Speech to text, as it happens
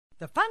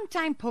The Fun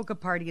Time Polka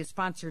Party is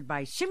sponsored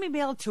by Shimmy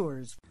Bell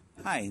Tours.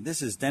 Hi,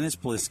 this is Dennis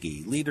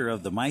Polisky, leader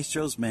of the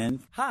Maestro's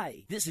Men.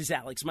 Hi, this is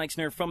Alex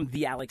Meixner from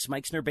the Alex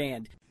Meixner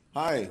Band.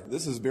 Hi,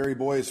 this is Barry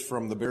Boyce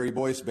from the Barry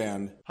Boyce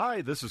Band.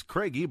 Hi, this is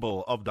Craig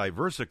Ebel of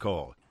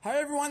Diversico. Hi,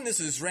 everyone. This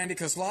is Randy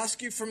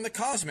Kozlowski from the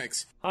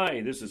Cosmics. Hi,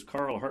 this is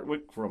Carl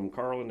Hartwick from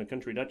Carl and the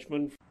Country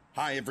Dutchman.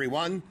 Hi,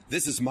 everyone.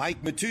 This is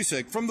Mike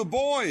Matusik from The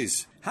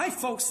Boys. Hi,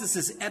 folks. This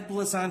is Ed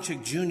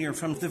Blazonczyk Jr.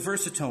 from the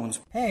Versatones.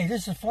 Hey,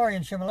 this is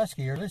Florian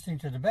Chmielewski. You're listening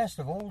to the best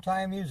of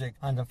old-time music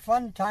on the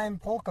Fun Time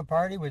Polka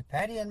Party with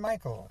Patty and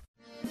Michael.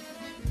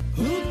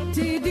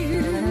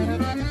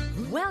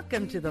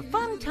 Welcome to the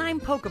Fun Time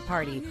Polka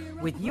Party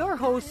with your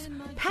hosts,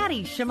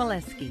 Patty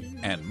Chmielewski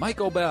and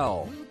Michael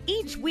Bell.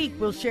 Each week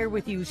we'll share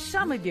with you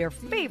some of your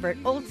favorite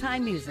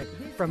old-time music,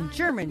 from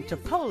German to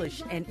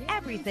Polish and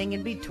everything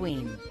in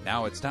between.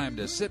 Now it's time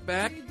to sit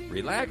back,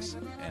 relax,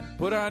 and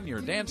put on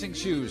your dancing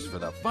shoes for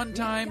the Fun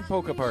Time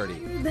Polka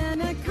Party.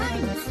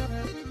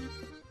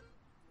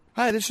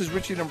 Hi, this is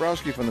Richie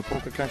Dombrowski from the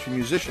Polka Country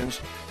Musicians.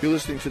 You're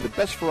listening to the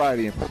best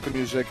variety in polka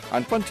music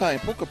on Fun Time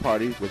Polka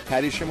Party with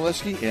Patty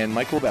Chmielewski and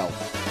Michael Bell.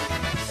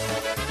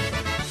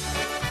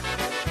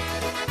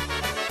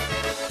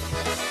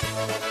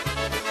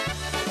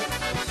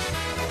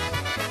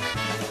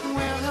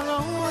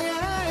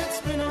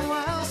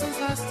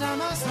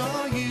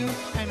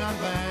 I'm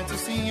glad to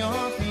see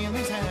your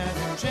feelings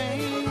haven't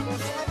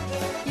changed.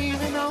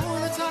 Even though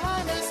the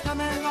time has come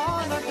and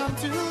gone, I've come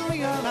to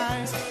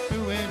realize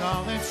through it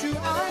all that you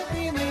are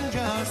feeling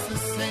just the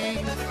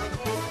same.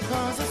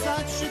 Cause it's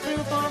such a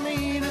thrill for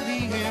me to be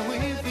here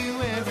with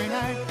you every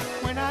night.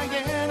 When I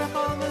get up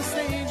on the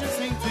stage and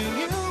sing to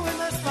you in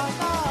the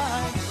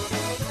spotlight.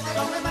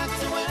 Going back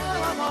to where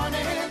I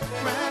wanted,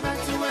 right back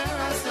to where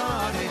I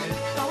started.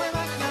 Going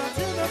back now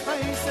to the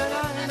place that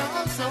I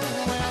know so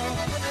well.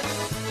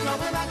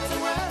 Going back to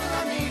where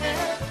I need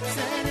it,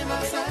 saying in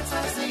my sights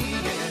I see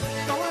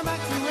it. Going back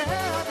to where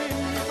I've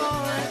been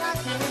before, and I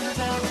can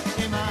tell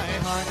in my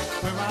heart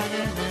where I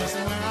am is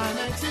where I'm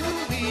meant to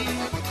be.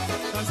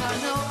 Cause I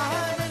know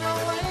I've been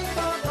away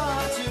for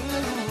far too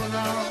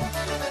long,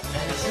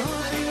 and it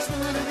sure feels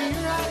good to be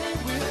right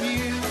here with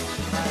you,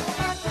 right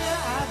back where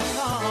I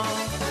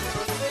belong.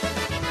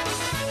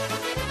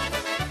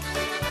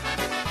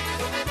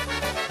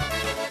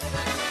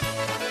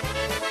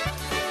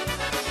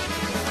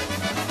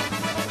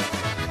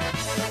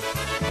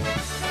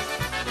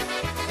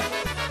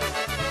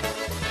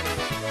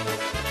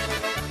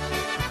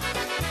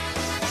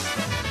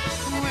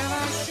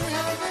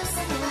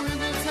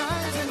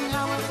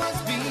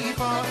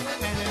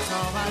 And it's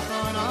all I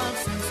thought of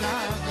since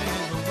I've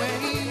been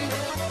away.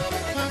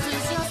 Cause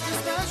it's just a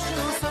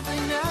special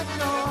something that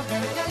no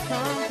other can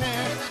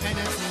compare. And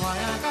it's why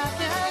I got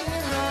that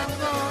here I'm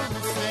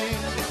gonna say.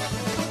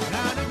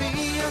 Now to be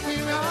up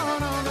here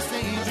out on the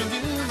stage and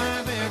do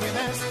my very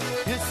best.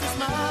 It's the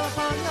smile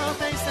upon your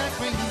face that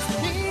brings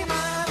me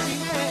my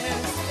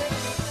happiness.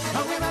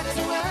 Going back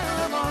to where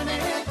I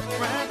wanted,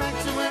 right back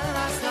to where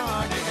I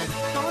started.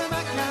 Going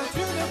back now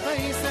to the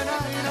place that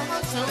I know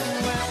so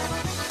well.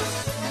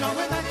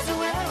 Going back to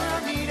where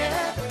I need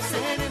it,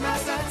 sitting in my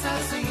sights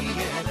I see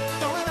it.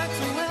 Going back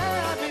to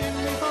where I've been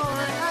before,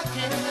 and I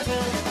can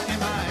tell in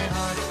my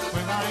heart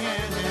where I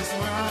am is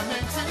where I'm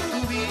meant to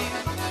be.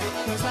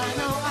 Cause I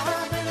know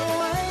I've been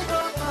away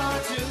for far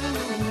too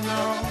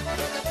long,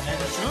 and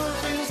it sure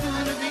feels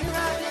good to be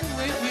right in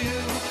with you,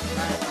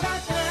 right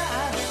back where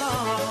I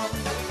belong.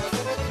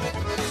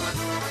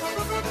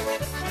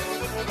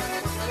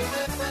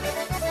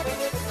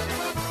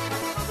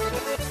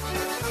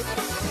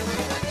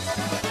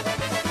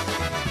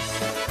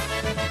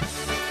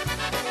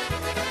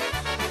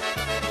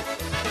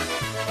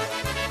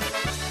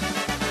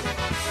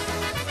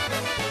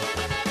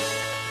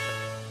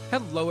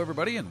 Hello,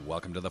 everybody, and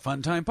welcome to the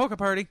Fun Time Polka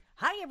Party.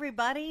 Hi,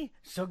 everybody.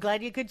 So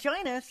glad you could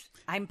join us.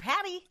 I'm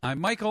Patty. I'm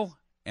Michael,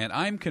 and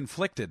I'm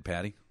conflicted,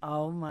 Patty.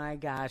 Oh, my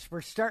gosh.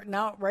 We're starting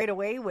out right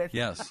away with...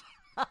 Yes.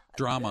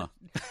 Drama.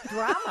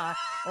 Drama?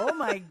 Oh,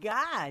 my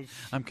gosh.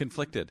 I'm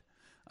conflicted.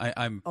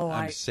 I'm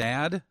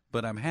sad,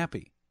 but I'm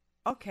happy.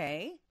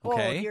 Okay.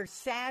 Okay. Oh, you're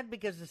sad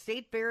because the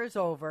state fair is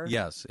over.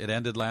 Yes, it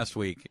ended last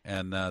week,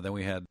 and then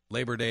we had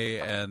Labor Day,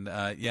 and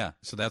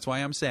so that's why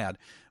I'm sad.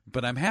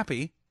 But I'm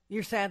happy.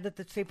 You're sad that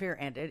the state fair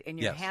ended, and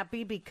you're Yes.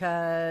 happy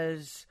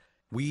because...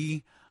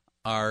 We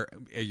are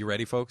you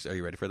ready, folks? Are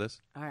you ready for this?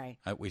 All right.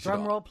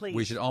 Drum roll, please.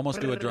 We should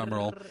almost do a drum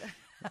roll.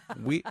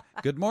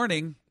 Good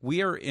morning.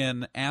 We are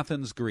in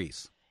Athens,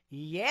 Greece.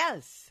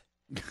 Yes.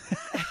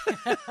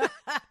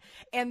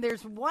 And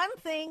there's one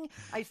thing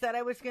I said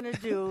I was going to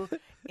do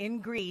in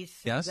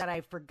Greece Yes. that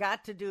I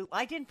forgot to do.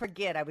 I didn't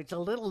forget. I was a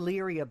little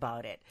leery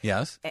about it.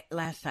 Yes.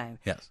 Last time.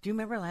 Yes. Do you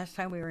remember last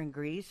time we were in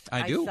Greece?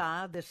 I do. I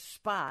saw this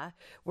spa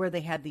where they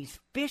had these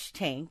fish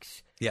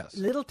tanks. Yes.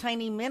 Little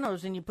tiny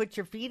minnows, and you put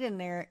your feet in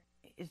there.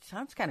 It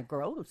sounds kind of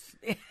gross.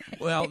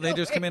 Well, they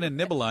just come in and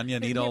nibble on you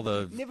and eat all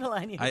the... Nibble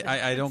on you.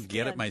 I don't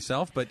get it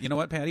myself, but you know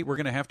what, Patty? We're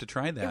going to have to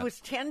try that. It was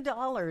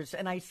 $10,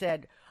 and I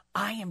said,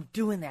 I am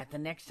doing that the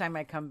next time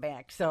I come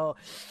back. So,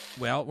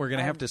 well, we're going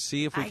to have to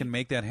see if we can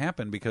make that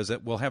happen because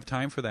we'll have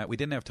time for that. We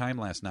didn't have time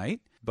last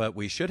night, but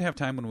we should have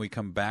time when we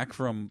come back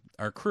from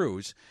our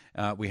cruise.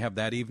 We have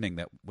that evening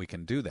that we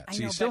can do that.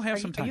 So you still have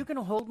some time. Are you going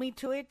to hold me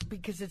to it?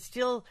 Because it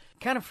still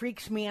kind of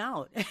freaks me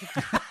out.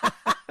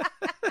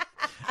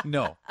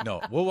 No.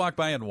 We'll walk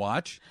by and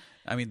watch.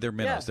 I mean, they're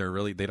minnows.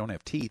 Yeah. They don't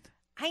have teeth.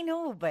 I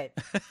know, but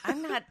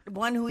I'm not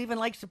one who even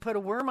likes to put a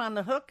worm on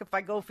the hook if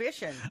I go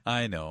fishing.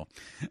 I know.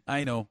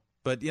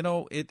 But,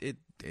 it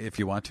if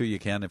you want to, you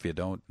can. If you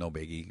don't, no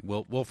biggie.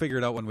 We'll figure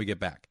it out when we get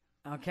back.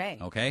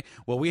 Okay.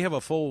 Well, we have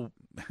a full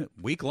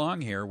week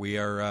long here. We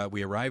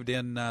arrived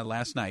in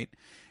last night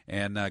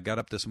and got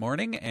up this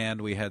morning,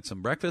 and we had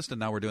some breakfast, and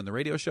now we're doing the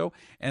radio show.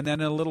 And then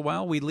in a little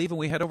while, we leave and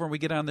we head over and we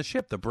get on the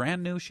ship, the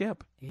brand new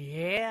ship.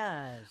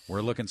 Yes.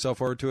 We're looking so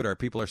forward to it. Our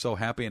people are so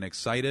happy and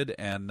excited,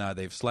 and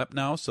they've slept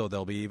now, so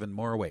they'll be even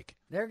more awake.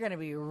 They're going to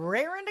be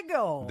raring to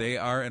go. They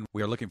are, and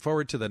we are looking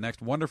forward to the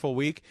next wonderful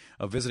week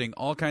of visiting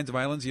all kinds of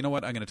islands. You know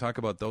what? I'm going to talk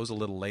about those a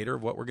little later,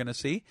 what we're going to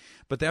see.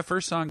 But that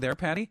first song there,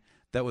 Patty,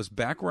 that was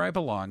Back Where I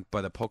Belong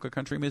by the Polka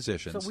Country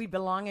Musicians. So we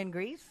belong in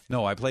Greece?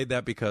 No, I played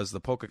that because the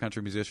Polka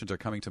Country Musicians are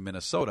coming to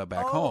Minnesota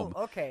back home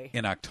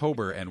in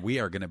October, and we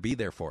are going to be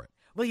there for it.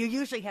 Well, you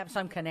usually have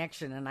some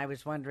connection, and I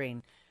was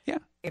wondering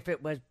if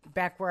it was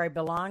Back Where I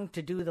Belong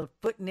to do the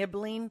foot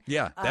nibbling.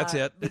 Yeah, that's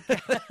it.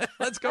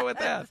 Let's go with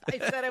that. I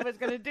said I was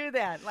going to do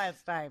that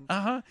last time.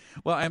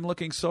 Well, I'm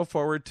looking so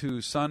forward to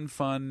sun,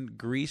 fun,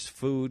 Greece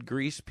food,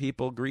 Greece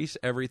people, Greece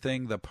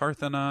everything, the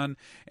Parthenon,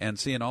 and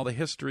seeing all the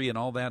history and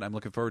all that. I'm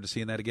looking forward to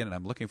seeing that again, and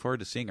I'm looking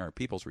forward to seeing our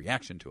people's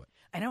reaction to it.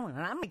 I know, and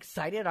I'm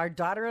excited. Our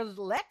daughter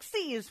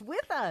Lexi is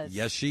with us.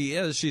 Yes, she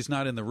is. She's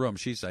not in the room.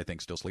 She's, I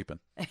think, still sleeping.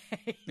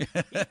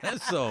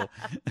 So,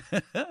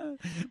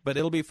 but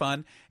it'll be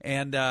fun.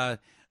 And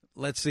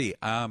let's see.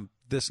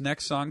 This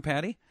next song,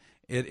 Patty,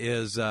 it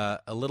is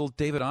a little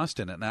David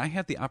Austin, and I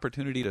had the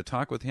opportunity to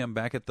talk with him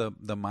back at the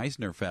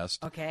Meisner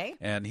Fest. Okay.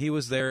 And he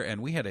was there,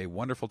 and we had a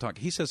wonderful talk.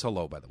 He says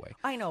hello, by the way.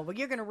 I know, but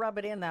you're going to rub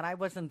it in that I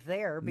wasn't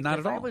there because Not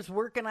at all. I was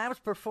working, I was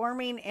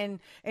performing, and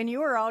you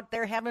were out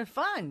there having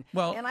fun.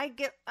 Well, and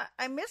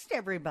I missed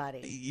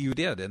everybody. You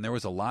did, and there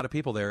was a lot of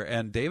people there.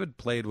 And David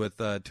played with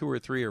 2 or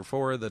 3 or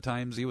 4 of the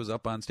times he was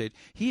up on stage.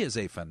 He is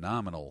a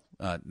phenomenal,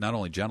 not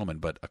only gentleman,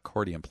 but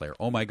accordion player.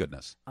 Oh, my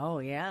goodness. Oh,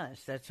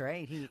 yes, that's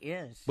right. He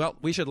is. Well,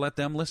 we should let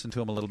them listen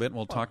to him a little bit, and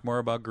we'll talk more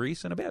about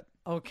Greece in a bit.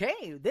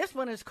 Okay, this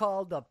one is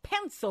called the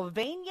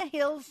Pennsylvania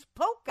Hills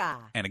Polka.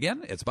 And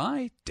again, it's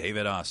by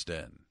David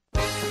Austin.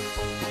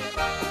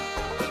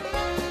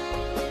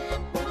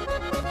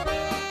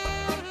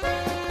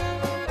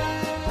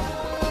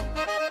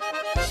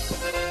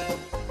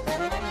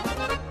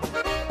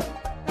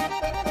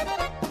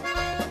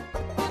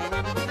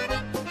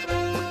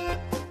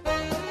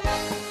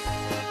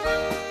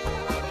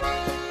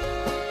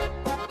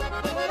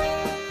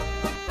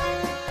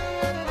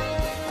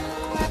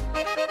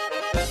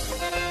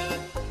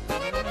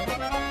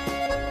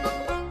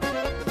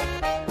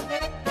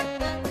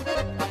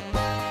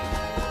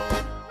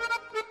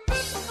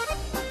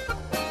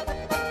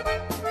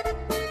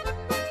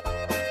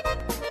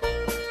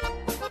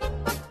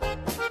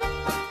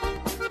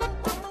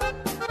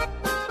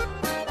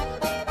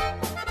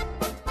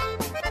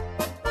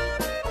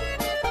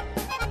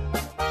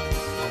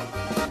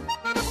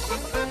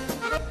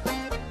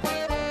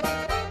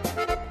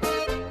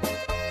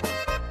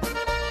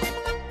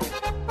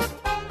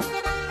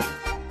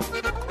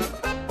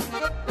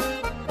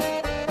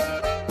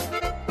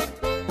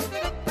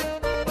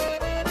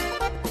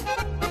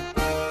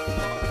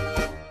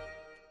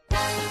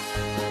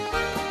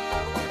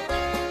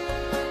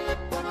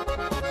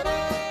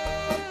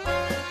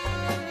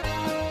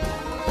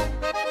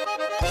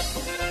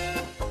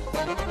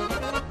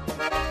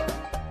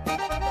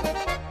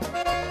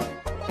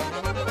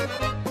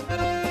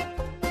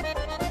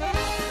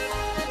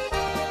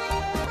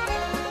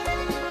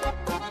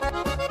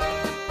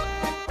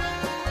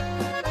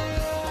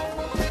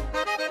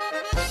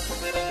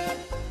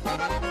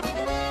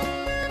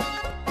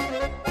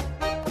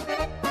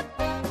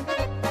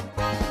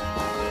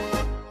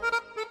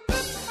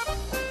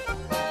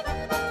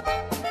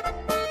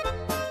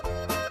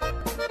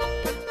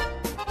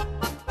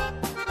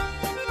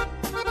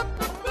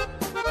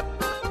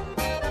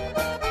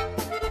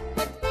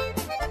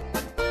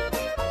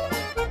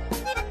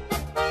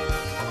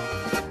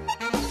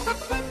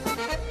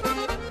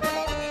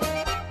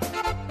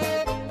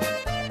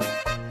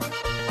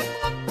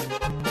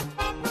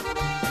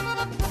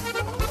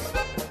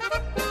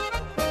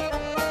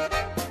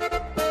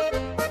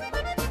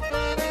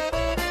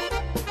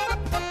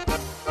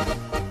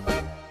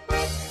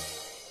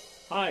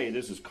 Hi,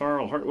 this is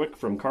Carl Hartwick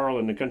from Carl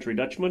and the Country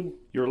Dutchman.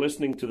 You're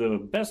listening to the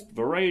best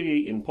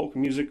variety in polka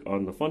music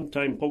on the Fun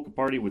Time Polka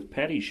Party with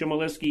Patty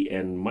Shimoleski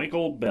and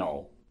Michael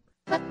Bell.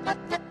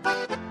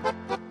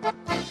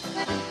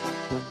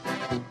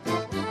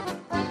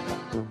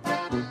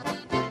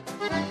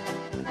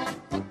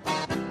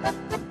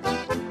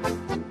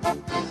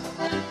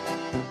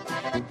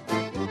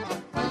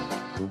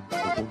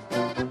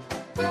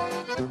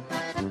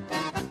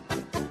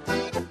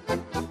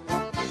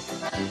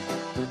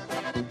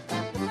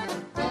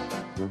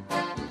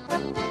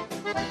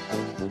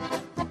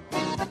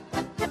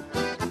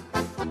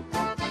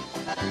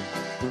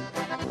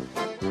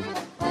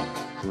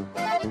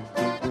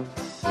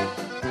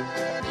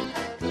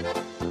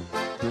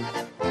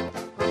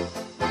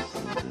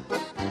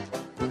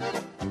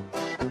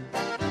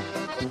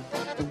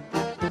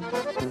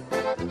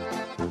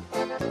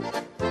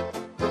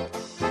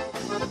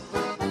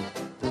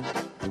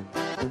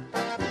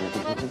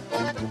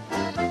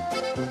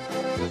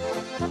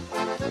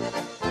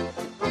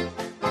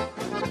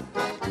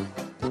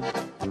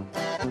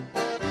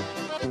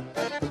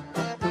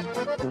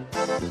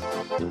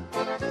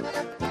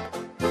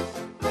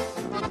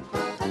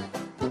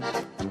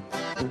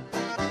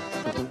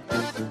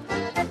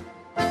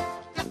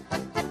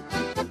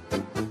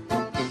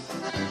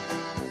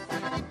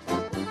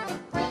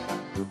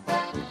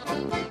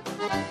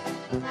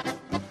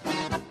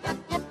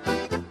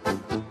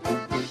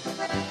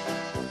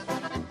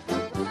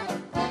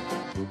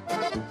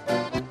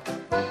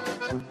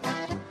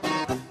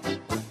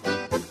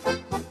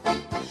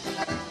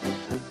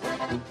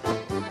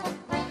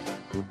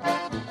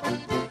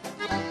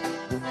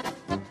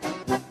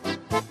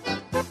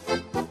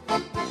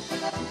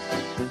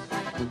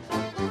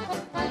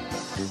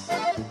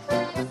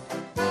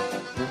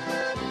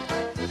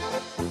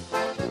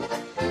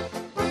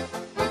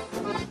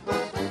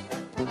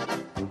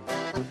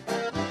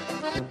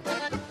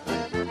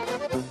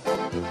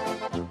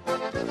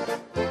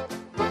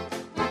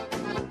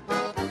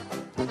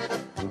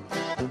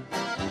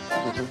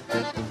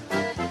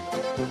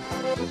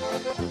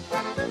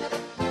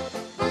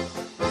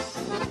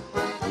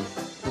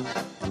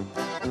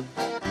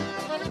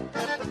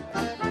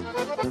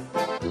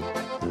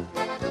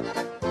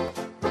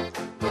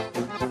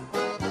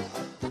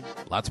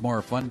 Lots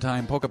more Fun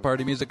Time Polka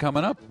Party music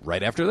coming up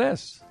right after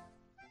this.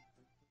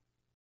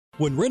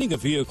 When renting a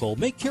vehicle,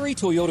 make Kerry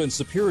Toyota in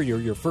Superior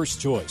your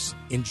first choice.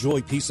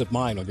 Enjoy peace of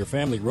mind on your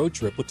family road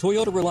trip with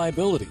Toyota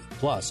reliability.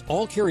 Plus,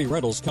 all Kerry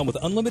rentals come with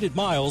unlimited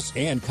miles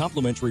and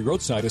complimentary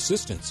roadside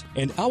assistance.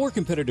 And our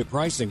competitive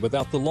pricing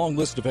without the long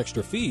list of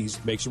extra fees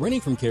makes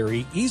renting from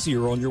Kerry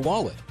easier on your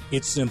wallet.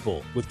 It's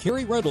simple. With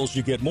Kerry Rentals,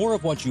 you get more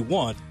of what you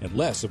want and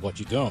less of what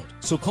you don't.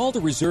 So call to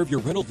reserve your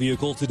rental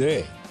vehicle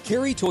today.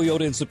 Kerry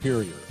Toyota in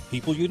Superior.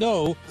 People you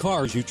know,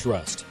 cars you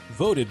trust.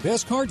 Voted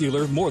best car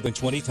dealer more than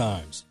 20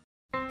 times.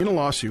 In a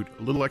lawsuit,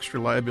 a little extra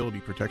liability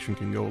protection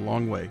can go a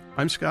long way.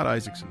 I'm Scott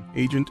Isaacson,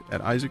 agent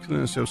at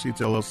Isaacson & Associates,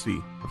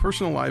 LLC. A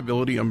personal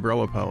liability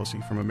umbrella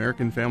policy from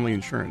American Family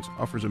Insurance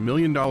offers $1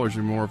 million or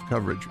more of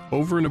coverage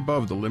over and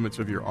above the limits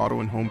of your auto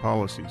and home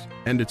policies,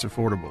 and it's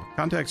affordable.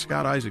 Contact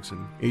Scott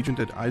Isaacson, agent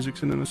at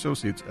Isaacson &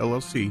 Associates,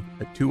 LLC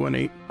at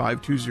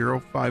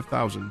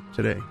 218-520-5000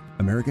 today.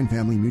 American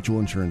Family Mutual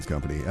Insurance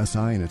Company, SI,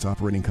 and its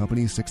operating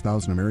company,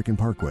 6000 American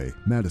Parkway,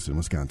 Madison,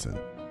 Wisconsin.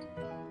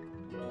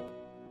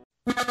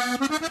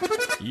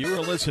 You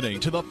are listening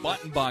to the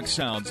Button Box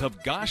sounds of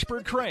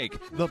Gosper Craig,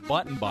 the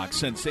Button Box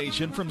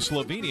sensation from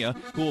Slovenia,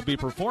 who will be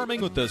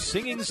performing with the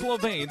Singing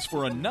Slovenes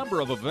for a number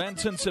of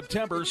events in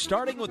September,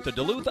 starting with the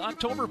Duluth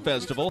October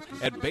Festival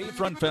at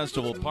Bayfront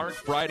Festival Park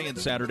Friday and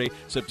Saturday,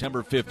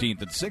 September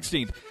 15th and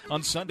 16th.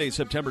 On Sunday,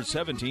 September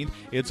 17th,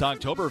 it's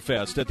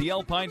Oktoberfest at the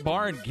Alpine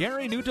Bar in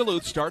Gary, New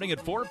Duluth, starting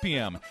at 4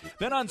 p.m.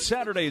 Then on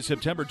Saturday,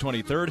 September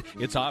 23rd,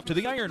 it's off to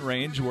the Iron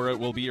Range, where it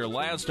will be your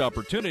last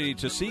opportunity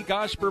to see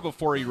Gosper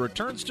before he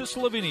returns to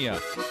Slovenia.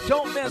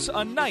 Don't miss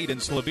a night in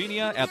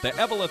Slovenia at the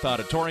Eveleth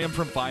Auditorium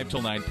from 5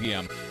 till 9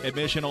 p.m.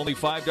 Admission only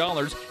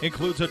 $5,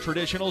 includes a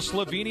traditional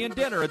Slovenian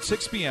dinner at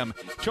 6 p.m.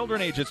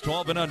 Children ages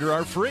 12 and under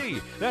are free.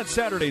 That's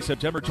Saturday,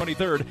 September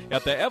 23rd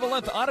at the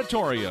Eveleth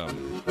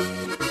Auditorium.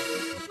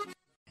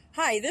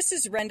 Hi, this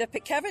is Renda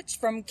Pikevich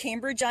from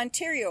Cambridge,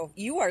 Ontario.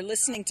 You are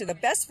listening to the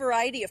best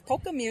variety of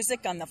polka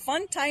music on the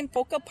Fun Time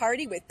Polka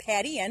Party with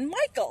Patty and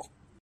Michael.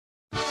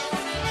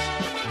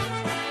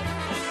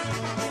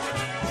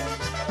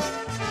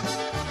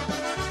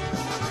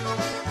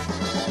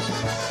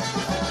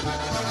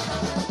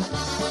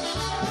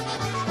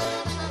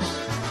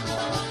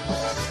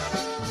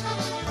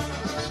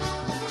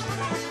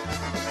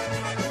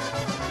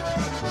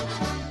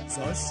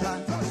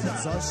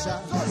 Zosia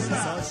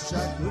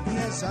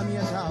głównie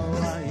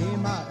zamiatała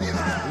ima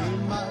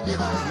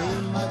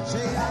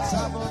dzieja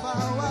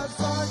zabawała.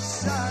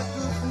 Zosia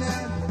głównie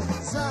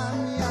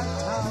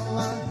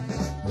zamiatała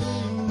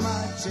ima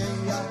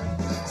dzieja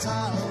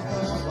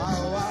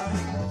zabawała.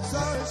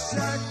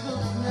 Zosia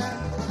głównie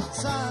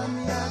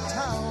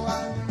zamiatała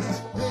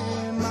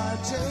ima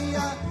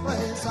dzieja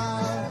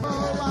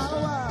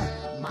zabawała.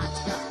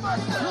 Matka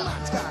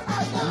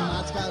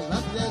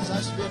ładnie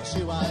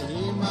zaświeciła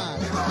ima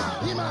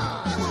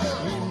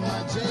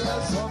dzieja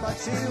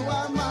zobaczyła,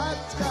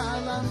 matka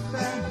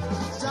lampę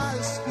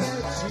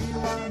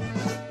zaświeciła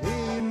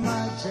ima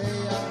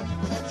dzieja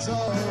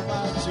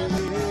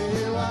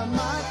zobaczyła,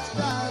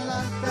 matka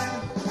lampę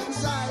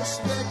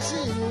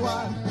zaświeciła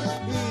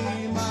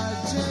ima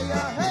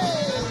dzieja,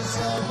 hej,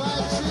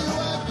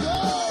 zobaczyła go!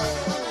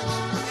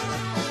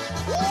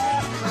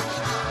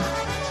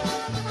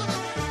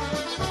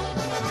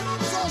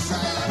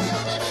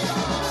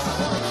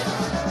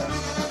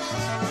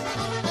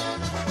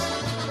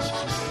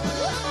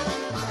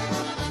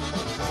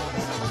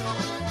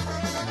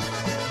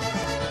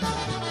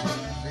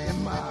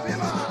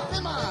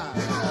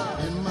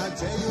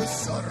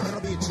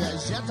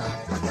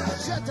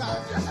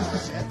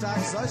 Że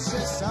tak, co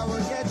się stało,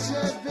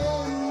 wiecie, wy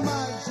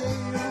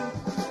Macieju,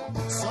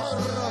 co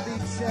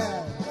robicie?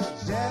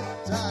 Że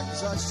tak,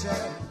 co się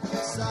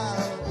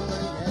stało,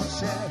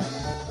 wiecie,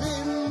 wy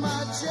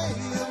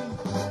Macieju,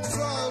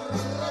 co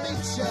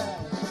robicie?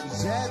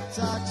 Że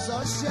tak, co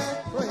się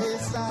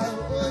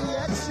stało,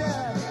 wiecie?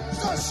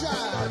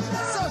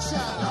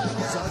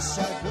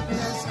 Zosia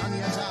głównie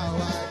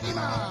zamiatała,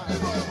 ima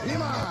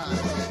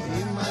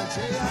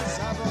dzieja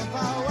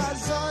zabawała,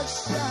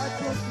 Zosia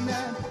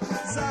głównie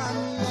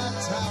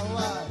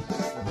zamiatała,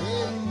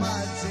 ima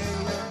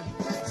dzieja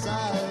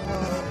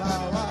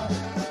zabawała,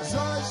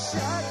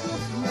 Zosia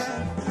głównie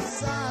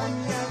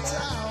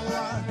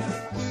zamiatała,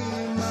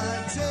 ima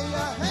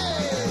dzieja,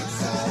 hej,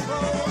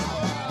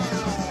 zawołała.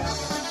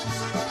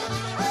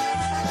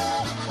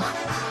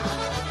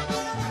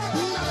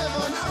 Na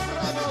lewo, na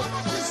prawo,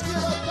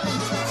 wszystkiego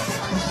tańca.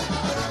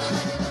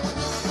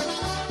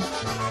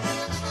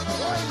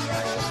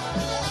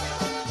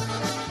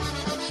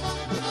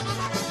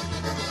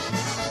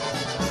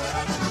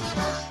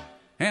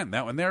 And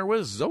that one there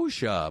was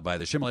Zosia by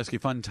the Shimoleski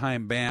Fun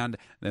Time Band.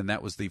 And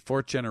that was the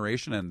fourth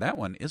generation, and that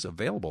one is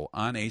available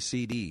on a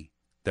CD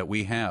that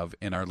we have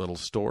in our little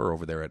store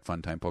over there at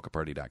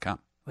funtimepolkaparty.com.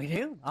 We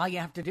do. All you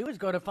have to do is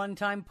go to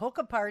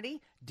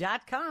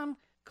funtimepolkaparty.com,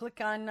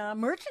 click on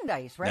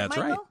merchandise, right, That's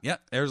Michael? right. Yeah,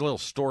 there's a little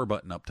store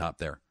button up top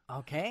there.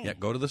 Okay. Yeah,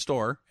 go to the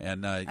store,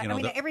 and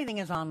everything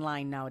is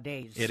online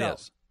nowadays. It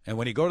is. And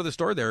when you go to the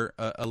store there,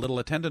 a little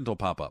attendant will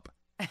pop up.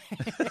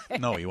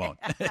 No, he won't.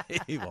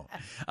 He won't.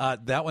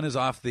 That one is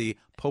off the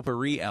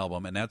Potpourri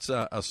album, and that's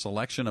a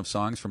selection of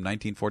songs from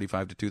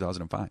 1945 to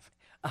 2005.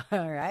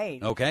 All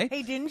right. Okay.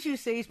 Hey, didn't you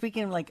say,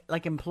 speaking of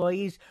like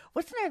employees,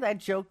 wasn't there that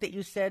joke that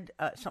you said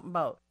something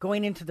about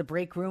going into the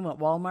break room at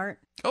Walmart?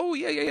 Oh,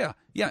 yeah.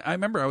 Yeah, I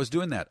remember I was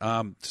doing that.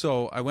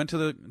 So I went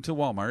to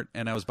Walmart,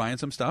 and I was buying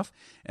some stuff,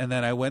 and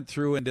then I went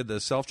through and did the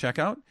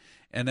self-checkout,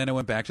 and then I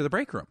went back to the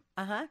break room.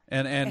 Uh-huh.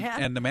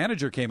 And the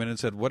manager came in and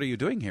said, "What are you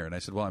doing here?" And I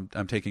said, "Well,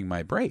 I'm taking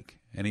my break."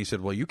 And he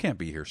said, "Well, you can't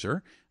be here,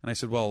 sir." And I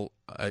said, "Well,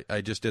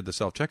 I just did the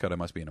self-checkout. I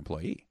must be an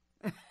employee."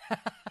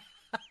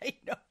 I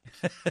know.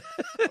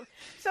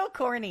 So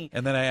corny.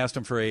 And then I asked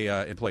him for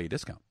a employee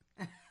discount.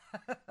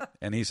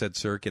 And he said,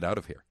 "Sir, get out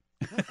of here."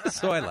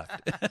 So I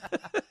left.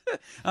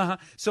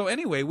 So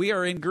anyway, we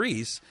are in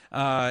Greece,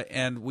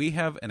 and we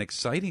have an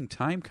exciting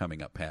time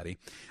coming up, Patty.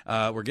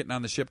 We're getting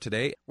on the ship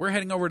today. We're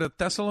heading over to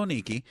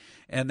Thessaloniki,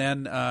 and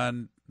then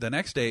the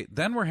next day,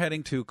 then we're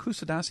heading to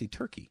Kusadasi,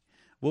 Turkey.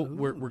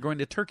 We're going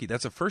to Turkey.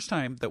 That's the first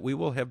time that we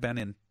will have been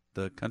in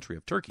the country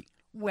of Turkey.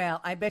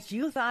 Well, I bet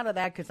you thought of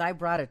that because I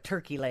brought a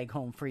turkey leg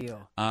home for you.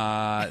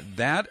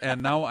 That,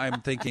 and now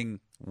I'm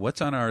thinking,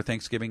 what's on our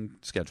Thanksgiving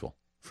schedule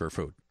for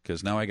food?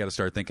 Because now I got to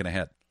start thinking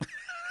ahead.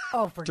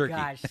 Oh, for Turkey.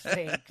 gosh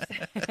sakes.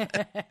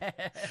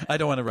 I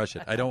don't want to rush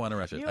it.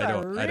 You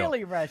are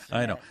really rushing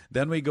I know. it.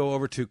 Then we go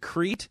over to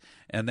Crete,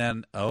 and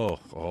then, oh,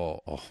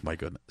 my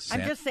goodness.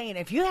 I'm just saying,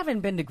 if you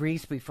haven't been to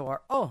Greece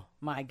before, oh,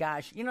 my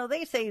gosh. You know,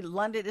 they say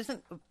London,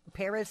 isn't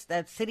Paris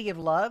that city of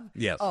love?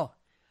 Yes. Oh,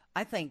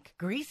 I think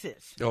Greece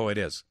is. Oh, it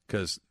is,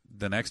 because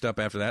the next up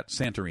after that,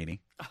 Santorini,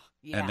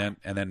 Yeah.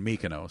 and then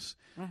Mykonos,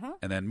 Mhm.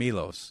 and then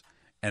Milos.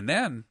 And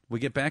then we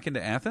get back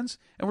into Athens,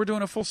 and we're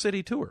doing a full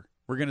city tour.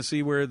 We're going to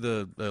see where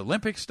the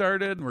Olympics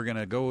started. We're going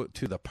to go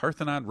to the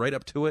Parthenon, right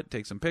up to it,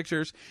 take some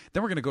pictures.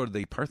 Then we're going to go to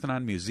the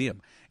Parthenon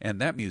Museum, and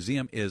that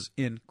museum is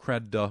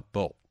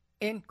incredible.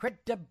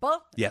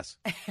 Incredible. Yes.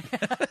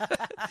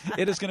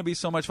 It is going to be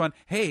so much fun.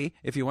 Hey,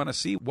 if you want to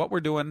see what we're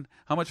doing,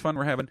 how much fun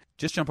we're having,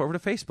 just jump over to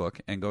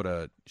Facebook and go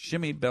to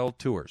Shimmy Bell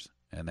Tours.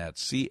 And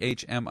that's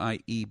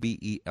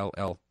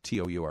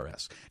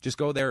CHMIEBELLTOURS. Just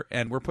go there,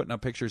 and we're putting up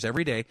pictures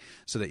every day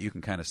so that you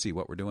can kind of see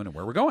what we're doing and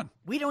where we're going.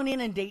 We don't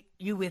inundate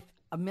you with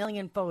a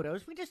million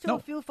photos. We just do a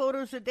few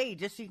photos a day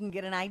just so you can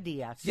get an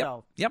idea.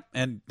 So Yep.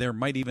 And there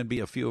might even be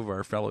a few of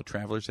our fellow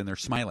travelers, and they're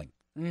smiling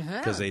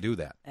because they do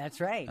that. That's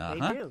right. They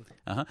do.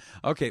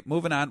 Okay,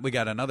 moving on. We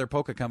got another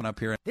polka coming up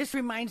here. This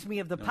reminds me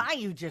of the pie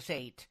you just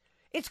ate.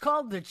 It's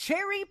called the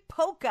Cherry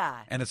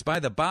Polka. And it's by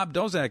the Bob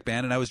Dozak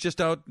Band. And I was just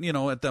out,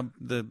 at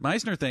the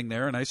Meisner thing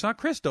there, and I saw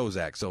Chris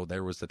Dozak. So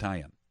there was the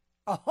tie-in.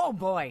 Oh,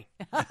 boy.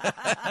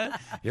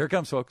 Here it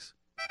comes, folks.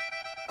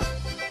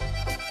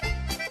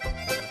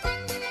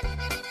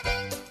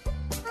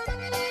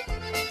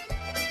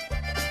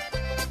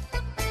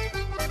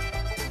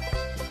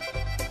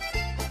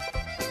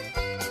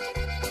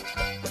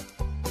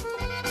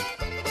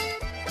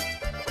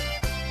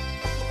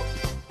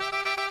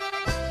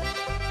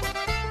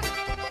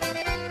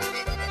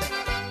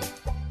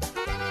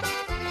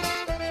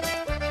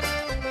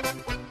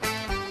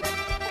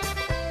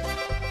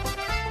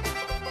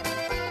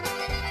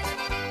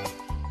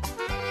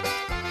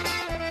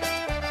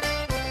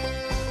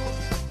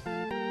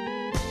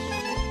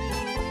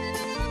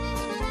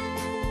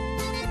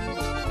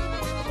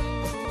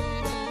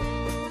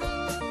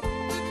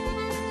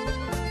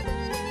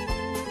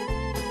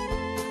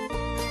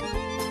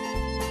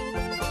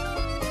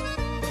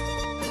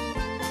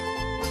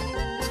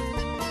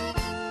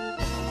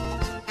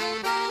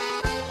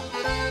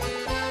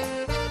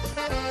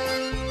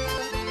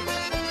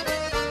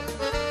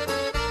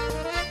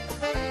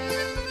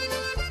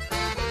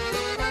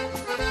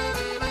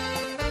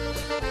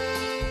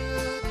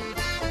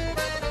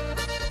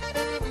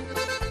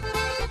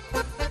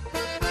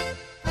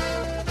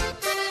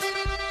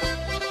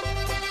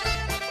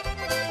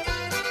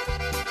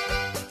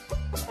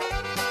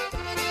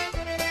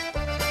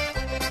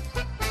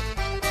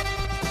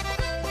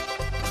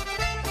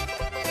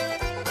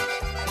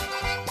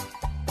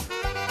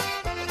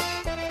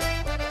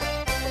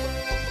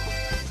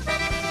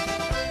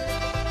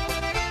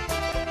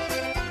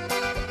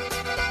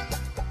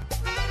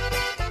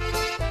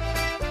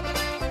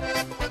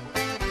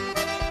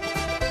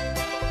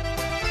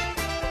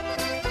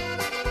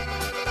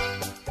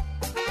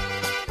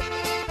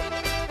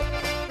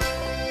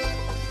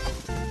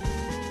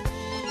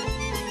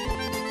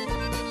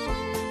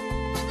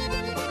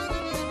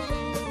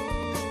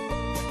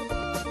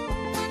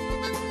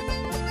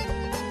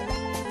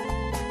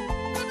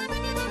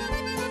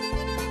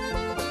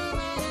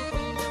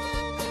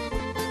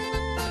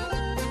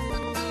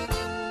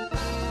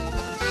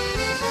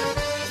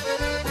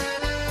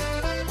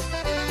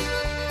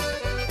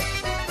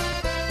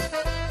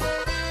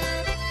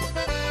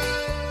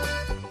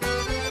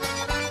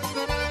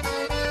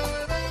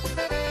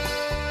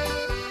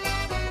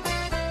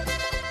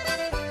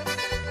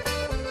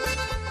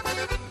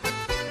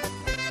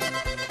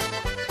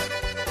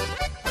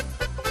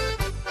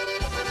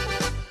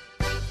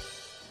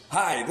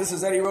 Hi, this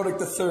is Eddie Rodick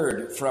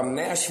III from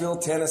Nashville,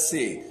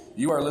 Tennessee.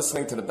 You are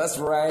listening to the best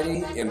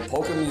variety in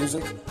polka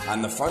music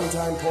on the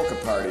Funtime Polka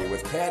Party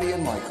with Patty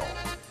and Michael.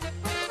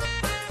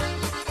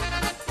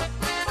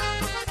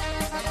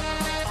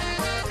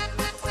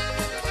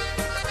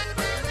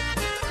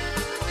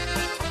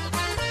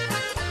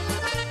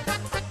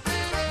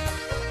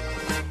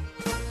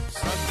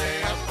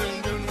 Sunday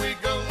afternoon we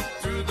go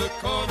to the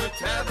Corner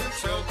Tavern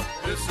Show.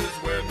 This is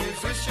where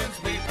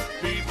musicians meet,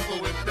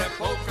 people with that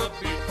polka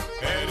beat.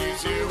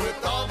 Eddie's here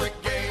with all the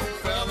game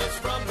fellas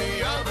from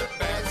the other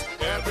bands.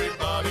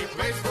 Everybody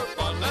plays for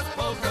fun, let's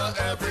polka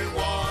everyone.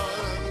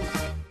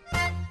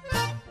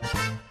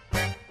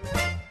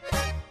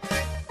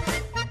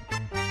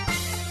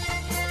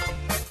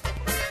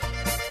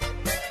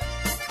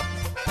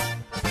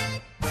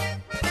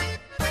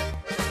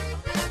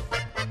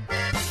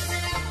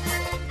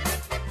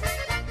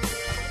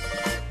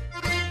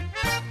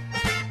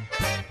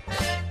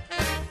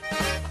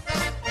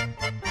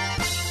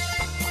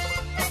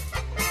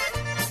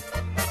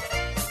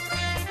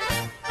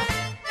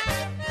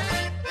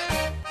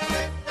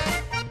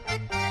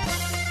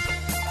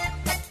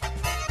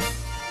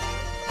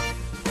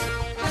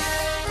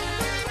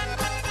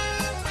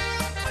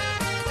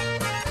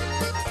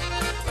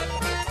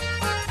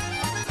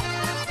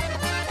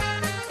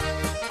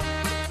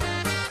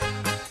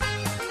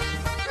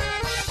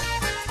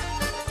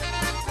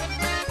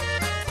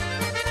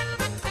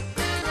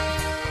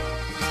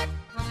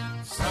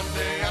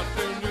 Sunday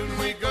afternoon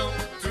we go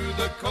to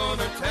the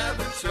Corner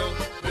Tavern Show.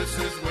 This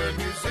is where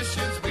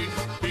musicians meet,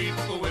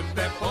 people with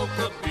that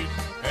polka beat.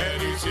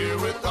 Eddie's here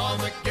with all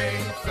the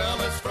gang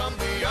fellas from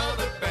the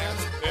other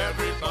bands.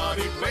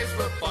 Everybody plays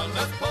for fun,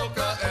 let's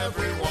polka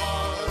everyone.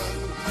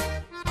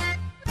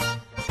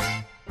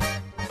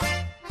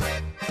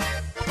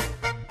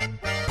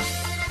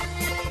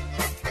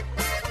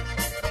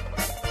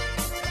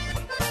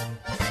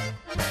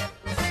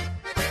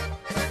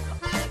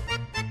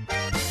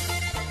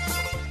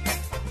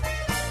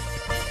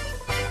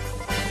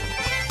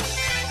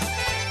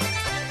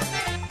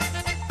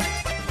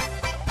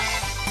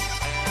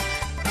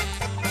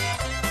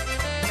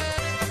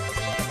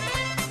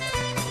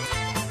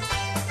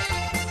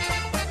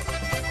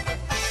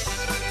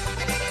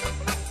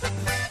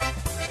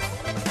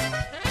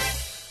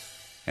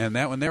 And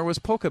that one there was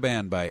Polka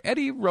Band by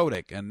Eddie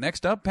Rodick. And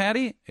next up,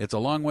 Patty, it's a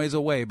long ways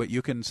away, but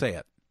you can say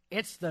it.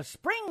 It's the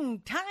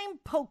Springtime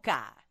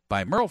Polka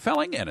By Merle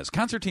Felling and his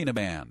Concertina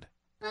Band.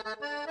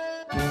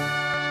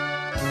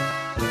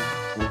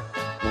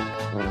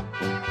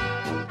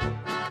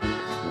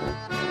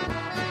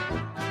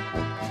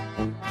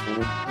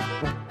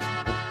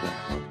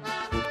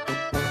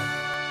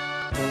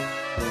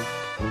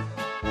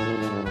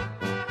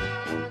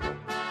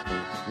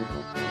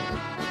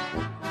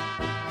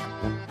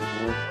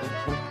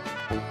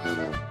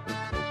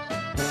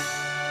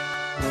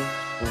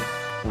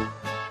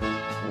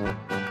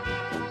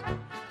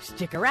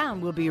 Stick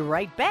around. We'll be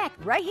right back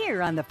right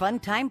here on the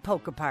Funtime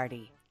Polka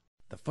Party.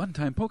 The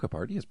Funtime Polka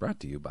Party is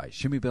brought to you by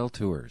Shimmy Bell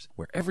Tours,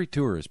 where every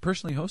tour is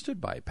personally hosted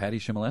by Patty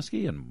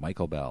Shimoleski and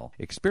Michael Bell.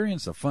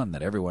 Experience the fun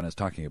that everyone is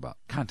talking about.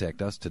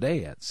 Contact us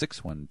today at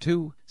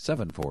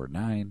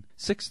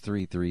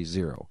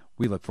 612-749-6330.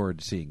 We look forward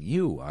to seeing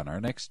you on our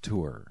next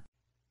tour.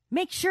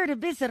 Make sure to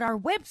visit our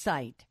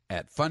website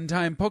at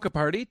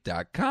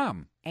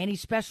funtimepolkaparty.com. Any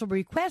special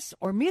requests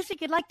or music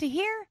you'd like to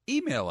hear?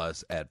 Email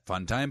us at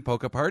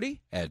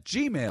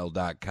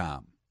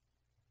funtimepolkaparty@gmail.com.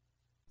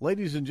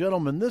 Ladies and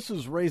gentlemen, this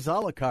is Ray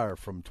Zalakar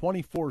from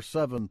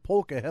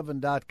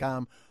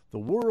 247polkaheaven.com, the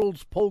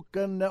world's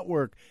polka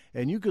network,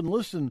 and you can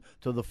listen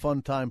to the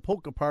Funtime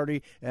Polka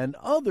Party and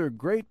other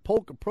great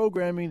polka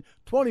programming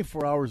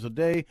 24 hours a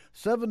day,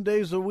 7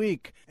 days a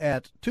week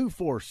at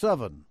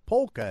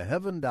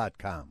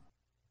 247polkaheaven.com.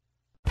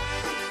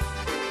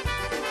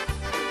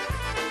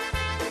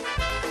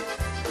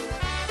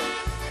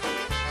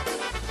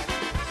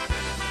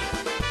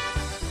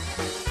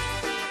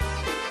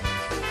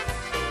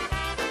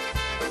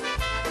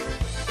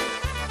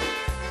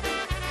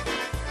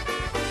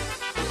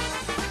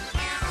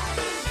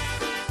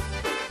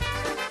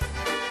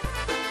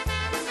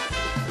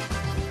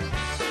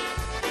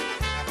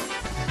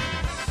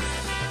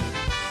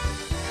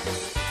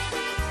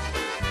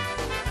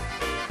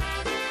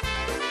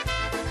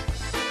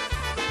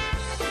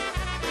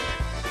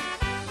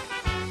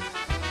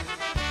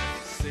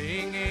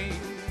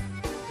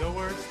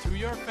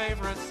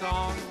 Favorite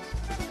song,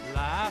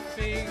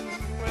 laughing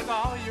with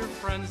all your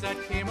friends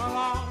that came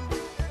along,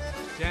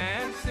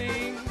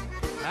 dancing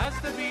as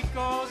the beat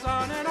goes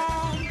on and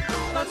on.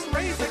 Let's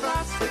raise a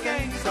glass, the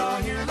gang's all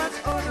here, let's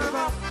order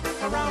up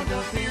a round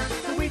of beer.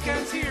 The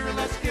weekend's here,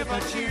 let's give a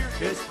cheer.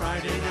 It's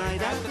Friday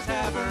night at the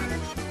tavern,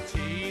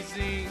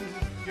 teasing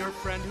your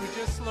friend who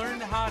just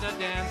learned how to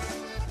dance,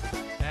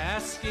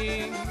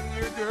 asking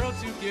your girl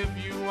to give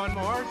you one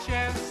more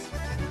chance,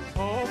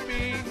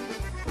 hoping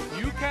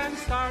you can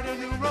start a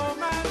new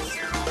romance.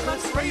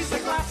 Let's raise a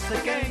glass, the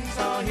gang's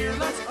all here.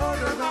 Let's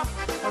order up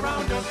a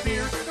round of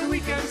beer. The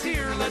weekend's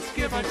here, let's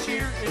give a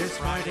cheer. It's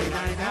Friday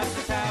night at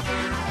the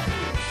tavern.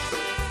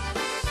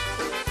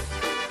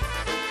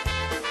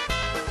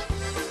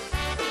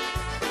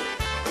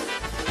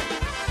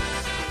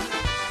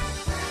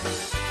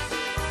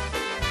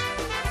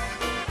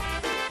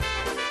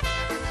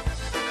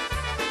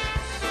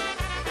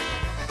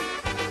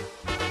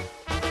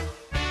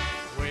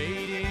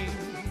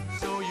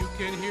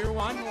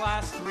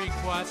 Last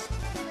request,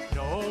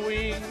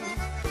 knowing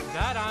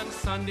that on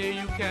Sunday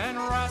you can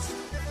rest,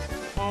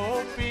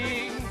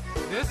 hoping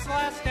this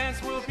last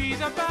dance will be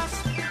the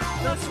best.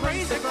 Let's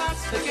raise a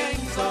glass, the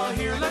gang's all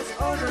here. Let's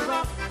order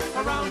up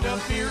a round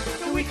of beer.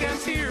 The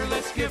weekend's here,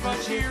 let's give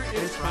a cheer.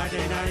 It's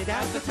Friday night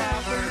at the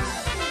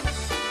tavern.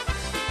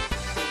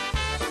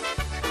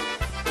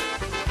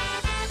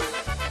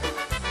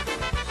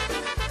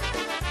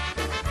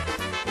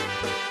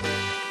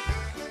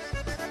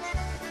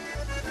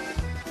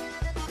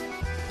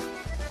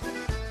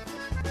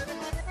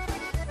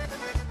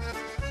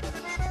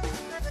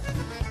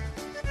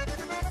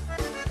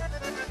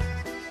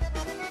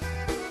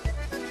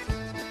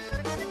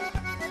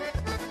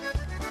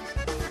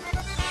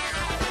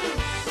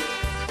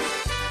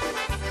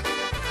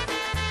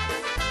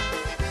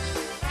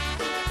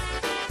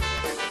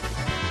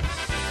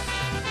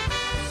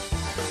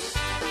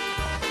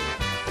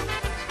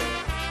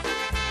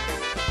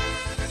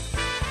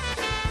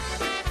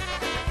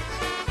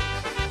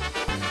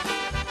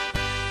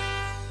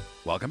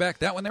 Welcome back.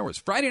 That one there was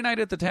Friday Night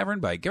at the Tavern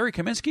by Gary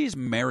Kaminsky's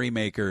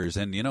Merrymakers.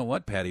 And you know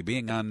what, Patty?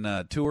 Being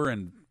on tour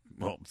and,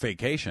 well,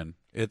 vacation,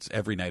 it's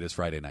every night is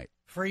Friday night.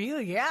 For you,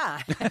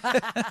 yeah.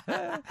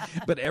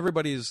 But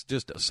everybody's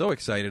just so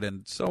excited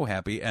and so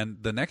happy. And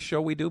the next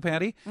show we do,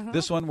 Patty,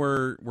 this one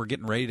we're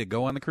getting ready to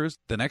go on the cruise.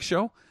 The next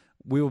show,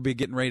 we will be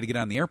getting ready to get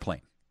on the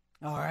airplane.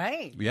 All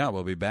right. Yeah,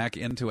 we'll be back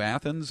into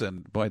Athens.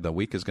 And, boy, the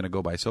week is going to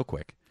go by so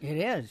quick. It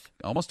is.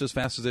 Almost as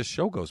fast as this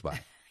show goes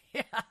by.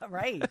 Yeah,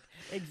 right.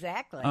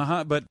 Exactly.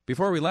 But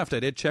before we left,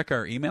 I did check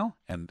our email,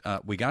 and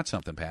we got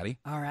something, Patty.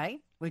 All right.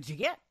 What'd you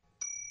get?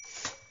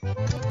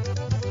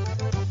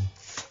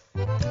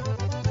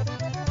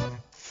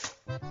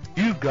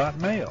 You've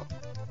got mail.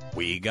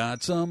 We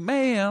got some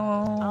mail.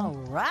 All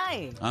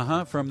right.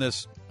 From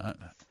this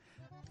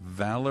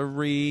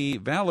Valerie.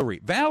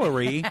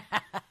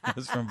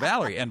 It's from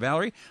Valerie. And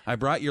Valerie, I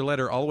brought your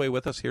letter all the way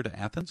with us here to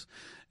Athens,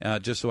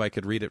 just so I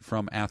could read it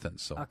from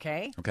Athens. So,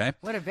 Okay. Okay.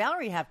 What did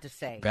Valerie have to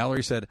say?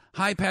 Valerie said,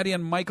 "Hi, Patty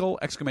and Michael! !"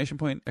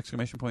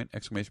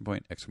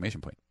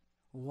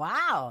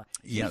 Wow.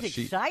 She's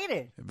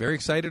excited. Very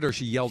excited, or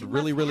she yelled She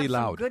really, must really have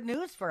some loud. good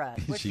news for us.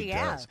 What she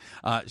does.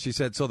 have? She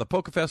said, so the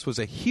Polka Fest was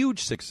a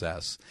huge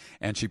success,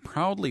 and she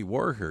proudly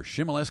wore her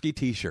Shimoleski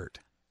T-shirt.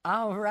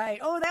 All right.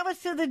 Oh, that was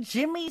to the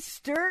Jimmy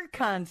Sturr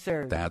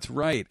concert. That's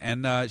right.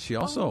 And she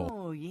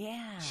also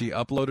she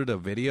uploaded a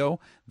video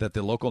that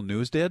the local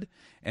news did,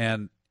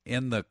 and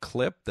in the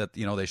clip that,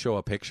 they show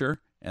a picture,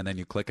 and then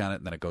you click on it,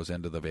 and then it goes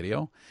into the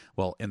video.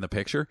 Well, in the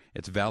picture,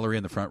 it's Valerie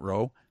in the front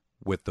row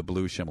with the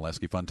blue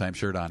Shimoleski Fun Time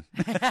shirt on.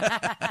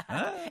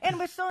 And it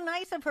was so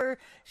nice of her.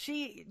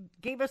 She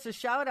gave us a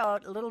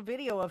shout-out, a little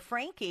video of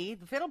Frankie,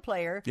 the fiddle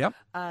player,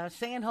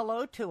 saying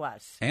hello to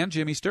us. And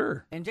Jimmy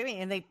Sturr. And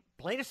they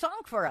played a song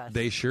for us.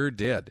 They sure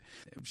did.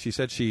 She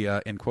said she,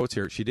 in quotes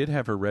here, she did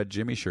have her red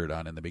Jimmy shirt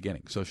on in the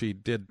beginning. So she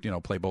did,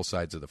 play both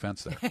sides of the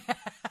fence there.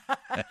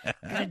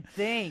 Good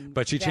thing.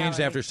 But she changed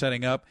Valerie. after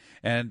setting up,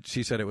 and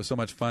she said it was so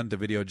much fun to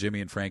video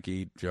Jimmy and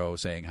Frankie Joe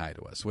saying hi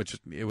to us, which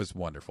it was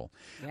wonderful.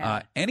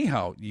 Yeah.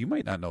 Anyhow, you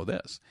might not know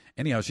this.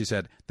 Anyhow, she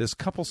said, this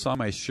couple saw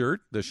my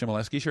shirt, the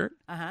Shimoleski shirt,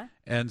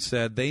 and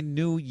said they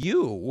knew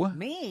you.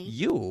 Me?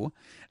 You.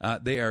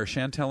 They are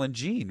Chantel and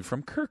Jean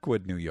from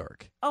Kirkwood, New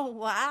York. Oh,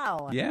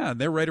 wow. Yeah,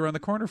 they're right around the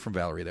corner from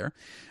Valerie there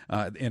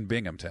in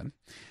Binghamton.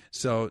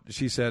 So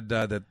she said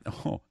that,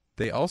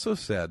 they also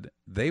said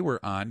they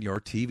were on your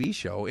TV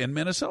show in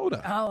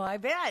Minnesota. Oh, I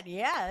bet.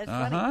 Yeah, it's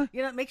funny.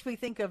 It makes me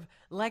think of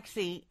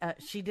Lexi.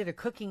 She did a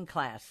cooking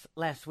class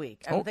last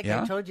week. I don't think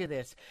I told you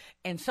this.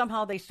 And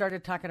somehow they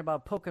started talking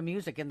about polka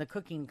music in the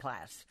cooking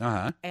class.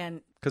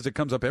 And because it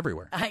comes up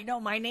everywhere. I know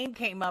my name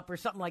came up or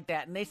something like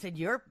that. And they said,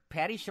 you're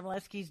Patty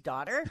Shimoleski's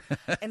daughter?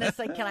 And it's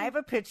like, can I have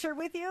a picture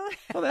with you?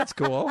 Oh, that's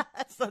cool.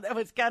 So that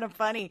was kind of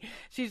funny.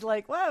 She's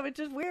like, wow, it's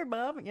just weird,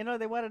 Mom.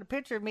 They wanted a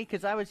picture of me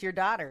because I was your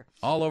daughter.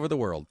 All over the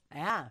world.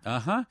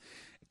 Yeah.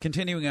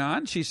 Continuing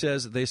on, she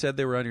says they said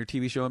they were on your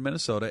TV show in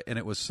Minnesota, and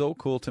it was so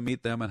cool to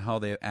meet them and how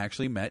they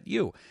actually met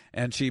you.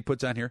 And she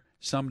puts on here,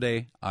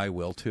 someday I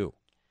will too.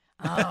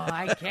 Oh,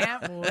 I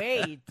can't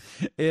wait.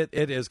 It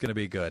is going to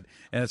be good,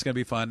 and it's going to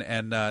be fun.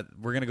 And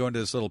we're going to go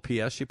into this little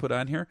P.S. she put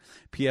on here.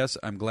 P.S.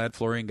 I'm glad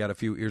Florian got a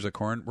few ears of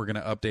corn. We're going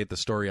to update the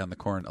story on the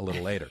corn a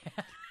little later.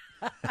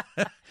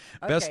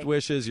 Best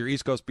wishes, your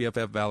East Coast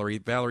BFF, Valerie.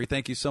 Valerie,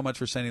 thank you so much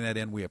for sending that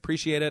in. We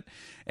appreciate it.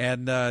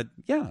 And,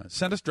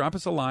 drop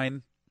us a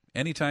line.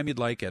 anytime you'd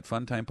like at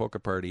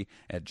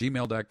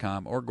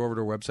funtimepolkaparty@gmail.com, or go over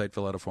to our website,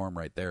 fill out a form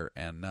right there,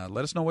 and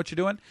let us know what you're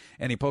doing,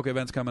 any polka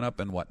events coming up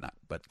and whatnot.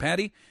 But,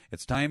 Patty,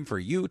 it's time for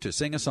you to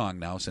sing a song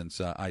now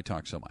since I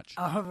talk so much.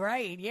 All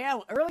right. Yeah,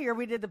 earlier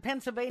we did the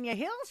Pennsylvania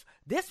Hills.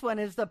 This one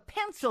is the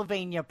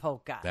Pennsylvania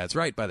Polka. That's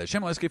right, by the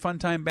Shimoleski Fun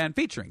Time Band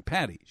featuring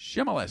Patty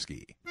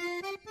Shimoleski.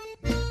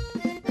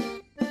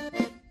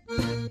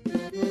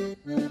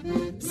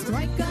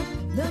 Strike up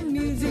the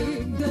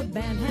music, the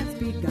band has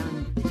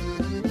begun.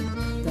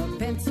 The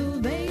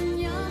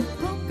Pennsylvania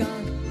Polka.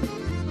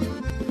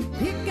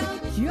 Pick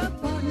out your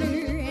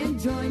partner and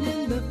join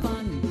in the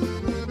fun.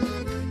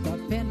 The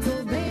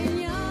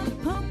Pennsylvania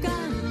Polka.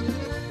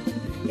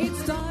 It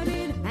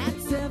started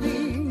at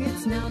 7,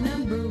 it's now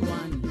number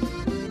 1.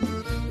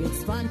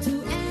 It's fun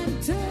to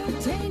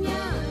entertain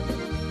ya.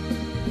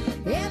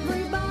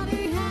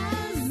 Everybody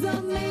has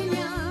a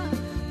mania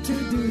to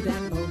do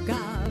that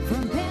polka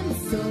from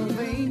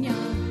Pennsylvania.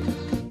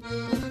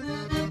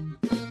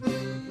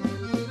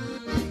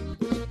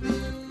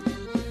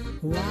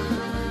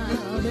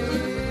 While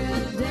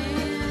they're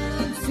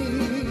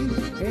dancing,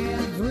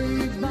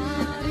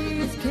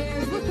 everybody's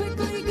cares will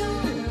quickly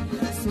go.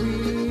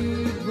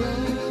 Sweet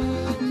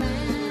romancing,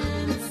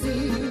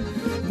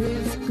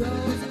 this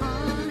goes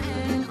on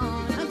and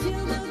on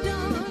until the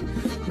dawn.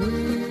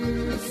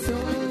 We're so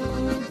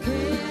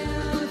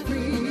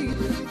carefree,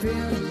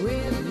 filled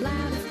with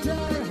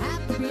laughter,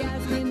 happy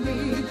as can be.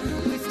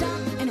 We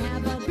stop and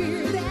have a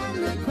beer,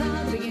 then the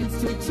crowd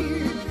begins to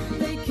cheer.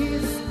 They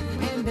kiss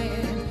and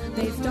then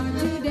they start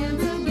to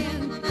dance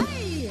again.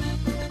 Hey!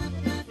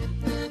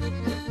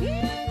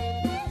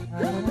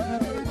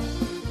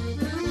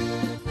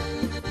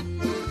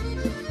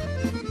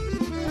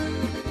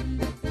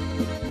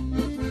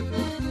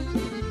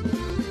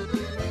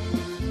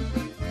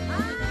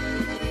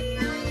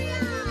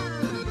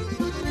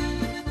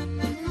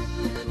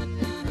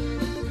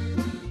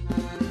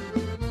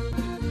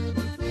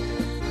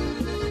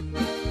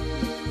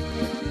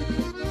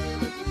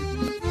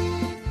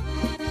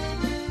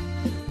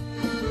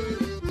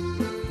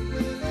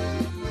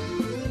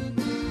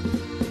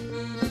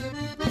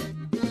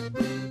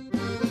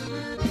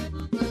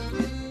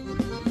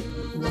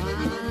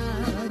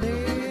 While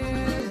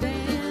they're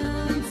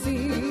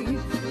dancing,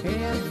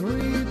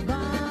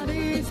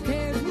 everybody's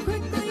cares will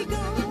quickly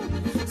go.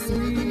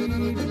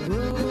 Sweet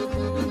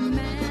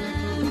romancing,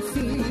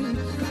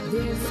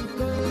 this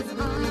goes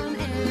on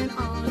and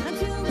on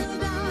until the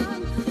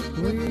dawn.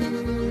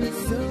 We're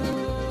so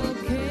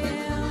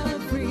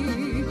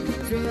carefree,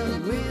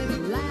 filled with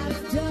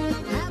laughter,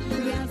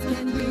 happy as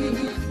can be.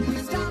 We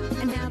stop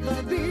and have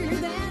a beer,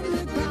 then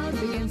the crowd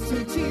begins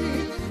to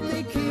cheer.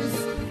 They kiss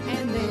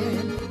and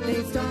then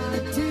they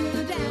start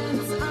to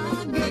dance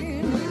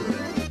again.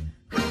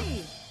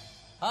 Hey!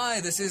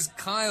 Hi, this is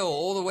Kyle,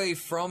 all the way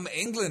from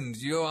England.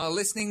 You are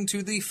listening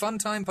to the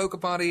Funtime Polka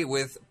Party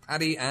with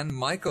Paddy and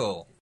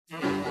Michael.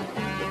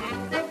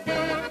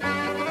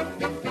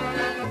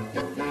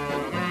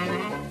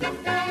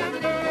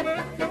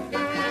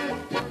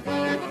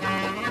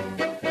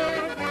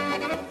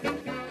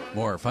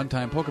 More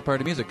Funtime Polka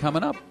Party music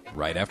coming up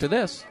right after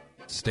this.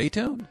 Stay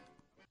tuned.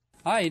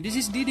 Hi, this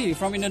is Didi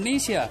from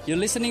Indonesia. You're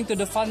listening to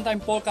the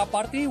Funtime Polka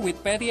Party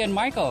with Patty and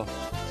Michael.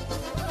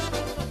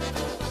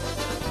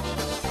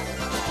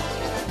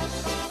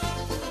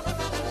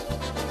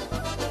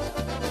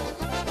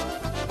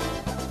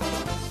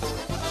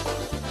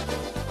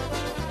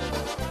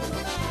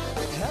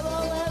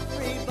 Hello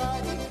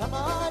everybody, come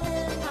on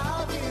in,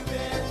 how have you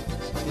been?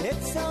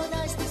 It's so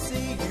nice to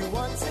see you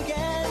once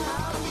again.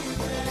 How have you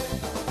been?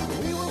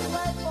 We will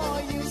play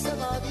for you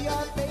some of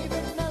your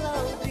favorite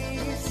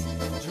melodies.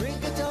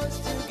 Drink a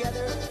toast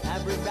together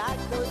and bring back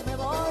those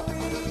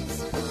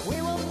memories.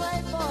 We will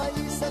play for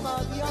you some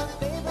of your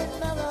favorite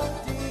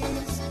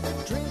melodies.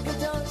 Drink a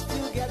toast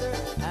together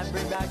and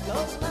bring back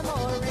those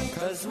memories.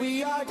 'Cause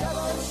we are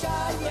double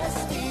shot,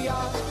 yes we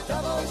are.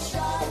 Double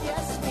shot,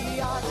 yes we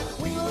are.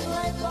 We will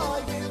play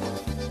for you.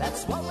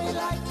 That's what we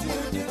like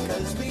to do.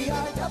 'Cause we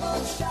are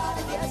double shot,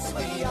 yes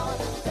we are.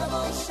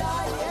 Double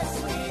shot,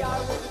 yes we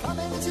are. We're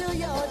coming to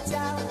your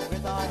town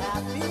with our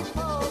happy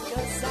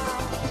polka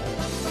sound.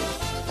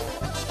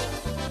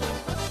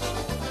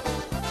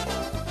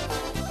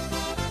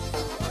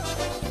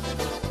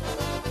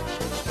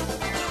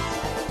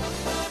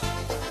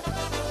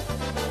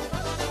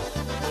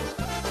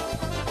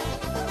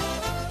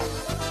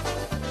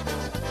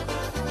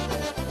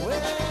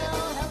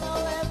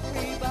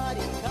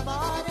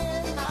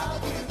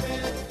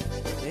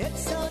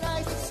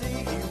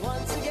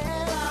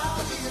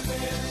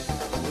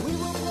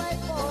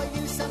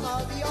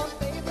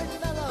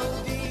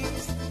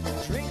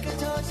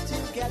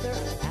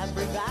 And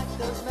bring back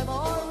those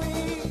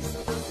memories.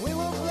 We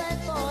will play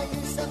for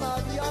you some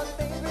of your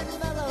favorite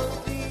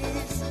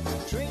melodies.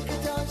 Drink a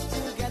toast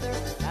together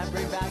and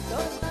bring back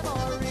those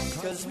memories.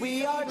 'Cause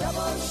we are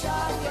double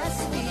shot,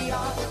 yes we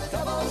are.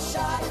 Double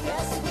shot,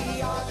 yes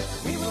we are.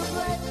 We will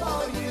play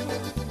for you.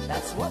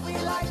 That's That's what we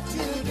like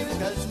to do,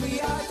 'cause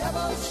we are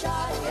double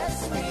shot,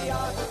 yes we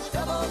are.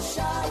 Double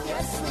shot,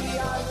 yes we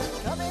are.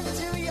 We're coming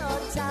to your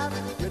town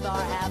with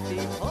our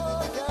happy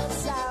polka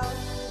sound.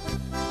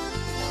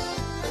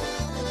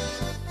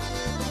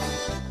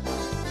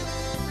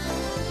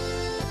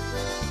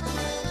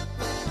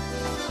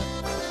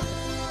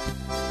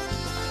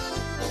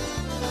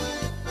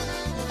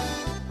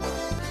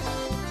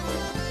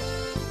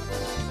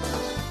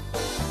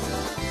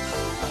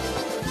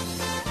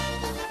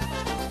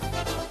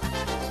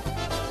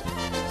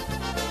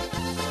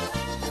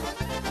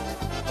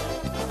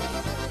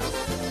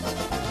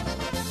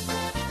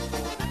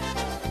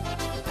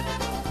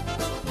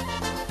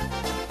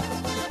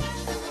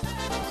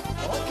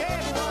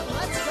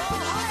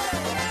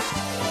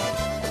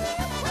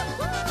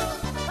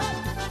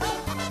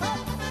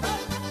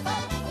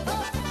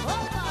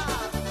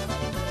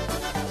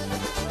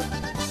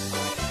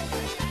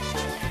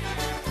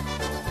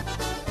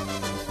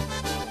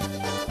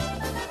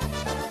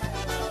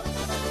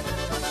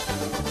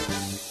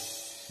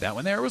 That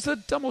one there was a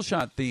Double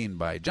Shot theme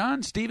by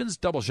John Stevens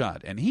Double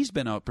Shot, and he's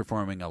been out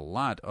performing a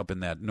lot up in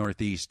that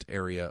northeast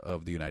area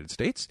of the United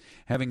States,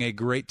 having a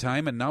great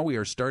time, and now we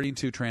are starting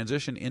to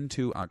transition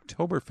into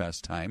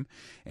Oktoberfest time,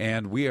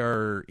 and we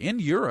are in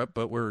Europe,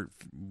 but we're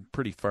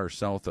pretty far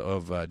south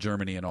of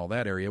Germany and all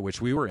that area,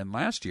 which we were in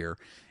last year,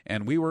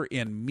 and we were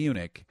in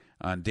Munich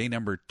on day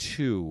number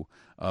 2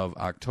 of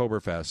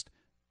Oktoberfest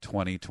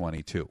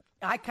 2022.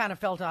 I kind of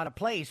felt out of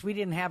place. We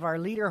didn't have our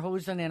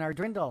lederhosen and our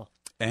drindle.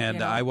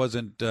 And I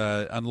wasn't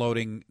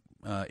unloading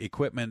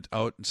equipment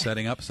out and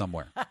setting up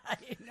somewhere.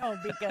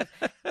 Because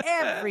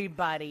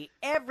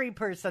every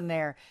person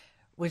there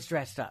was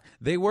dressed up.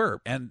 They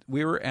were. And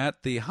we were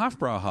at the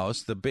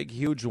Hofbrauhaus, the big,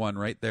 huge one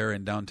right there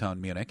in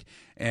downtown Munich.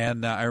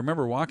 And I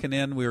remember walking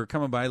in. We were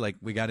coming by,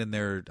 we got in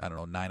there,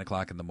 9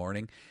 o'clock in the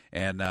morning.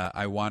 And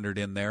I wandered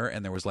in there,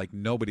 and there was,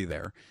 nobody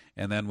there.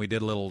 And then we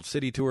did a little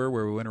city tour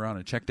where we went around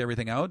and checked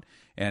everything out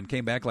and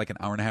came back an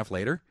hour and a half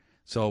later.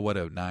 So,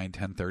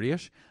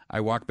 10:30-ish? I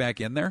walked back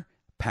in there,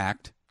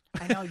 packed.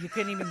 I know, you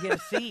couldn't even get a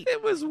seat.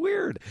 It was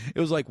weird. It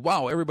was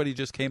wow, everybody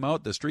just came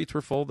out. The streets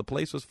were full. The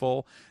place was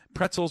full.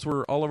 Pretzels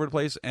were all over the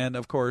place. And,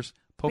 of course,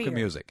 polka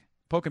music.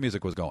 Polka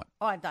music was going.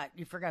 Oh, I thought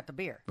you forgot the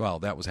beer. Well,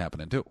 that was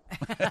happening too.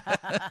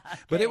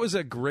 But it was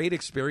a great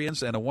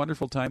experience and a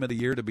wonderful time of the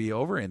year to be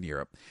over in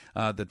Europe.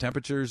 The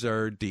temperatures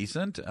are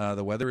decent.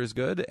 The weather is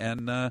good.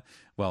 And,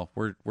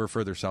 we're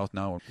further south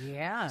now.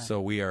 Yeah.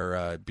 So we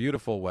are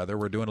beautiful weather.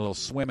 We're doing a little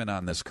swimming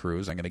on this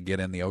cruise. I'm going to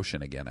get in the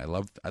ocean again. I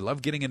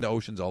love getting into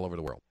oceans all over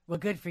the world. Well,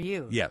 good for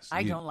you. Yes.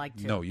 I don't like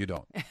to. No, you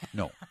don't.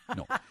 No.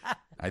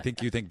 I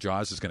think you think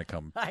Jaws is going to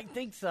come. I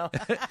think so.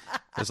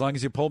 As long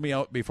as you pull me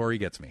out before he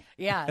gets me.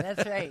 Yeah,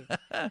 that's right.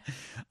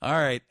 All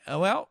right.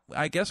 Well,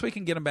 I guess we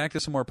can get him back to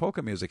some more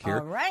polka music here.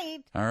 All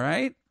right.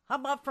 How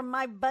about from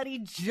my buddy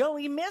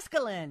Joey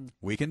Miskelin?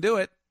 We can do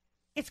it.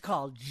 It's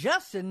called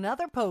Just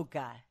Another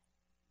Polka.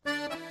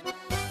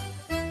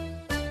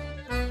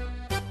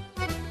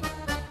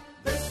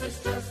 This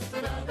is just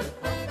another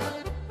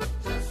polka,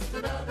 just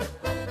another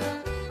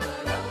polka.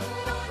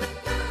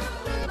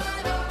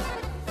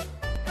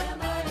 Am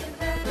I in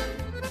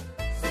heaven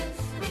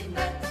since we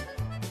met?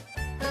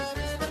 Is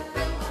this the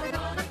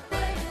Philharmonic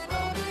play,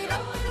 Romeo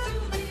and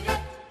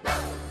Juliet?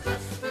 Now,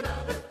 just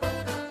another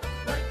polka,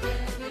 like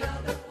any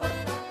other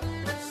polka.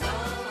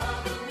 Somehow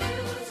the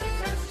music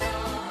has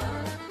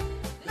charm.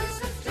 This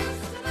is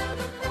just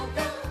another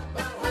polka,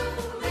 but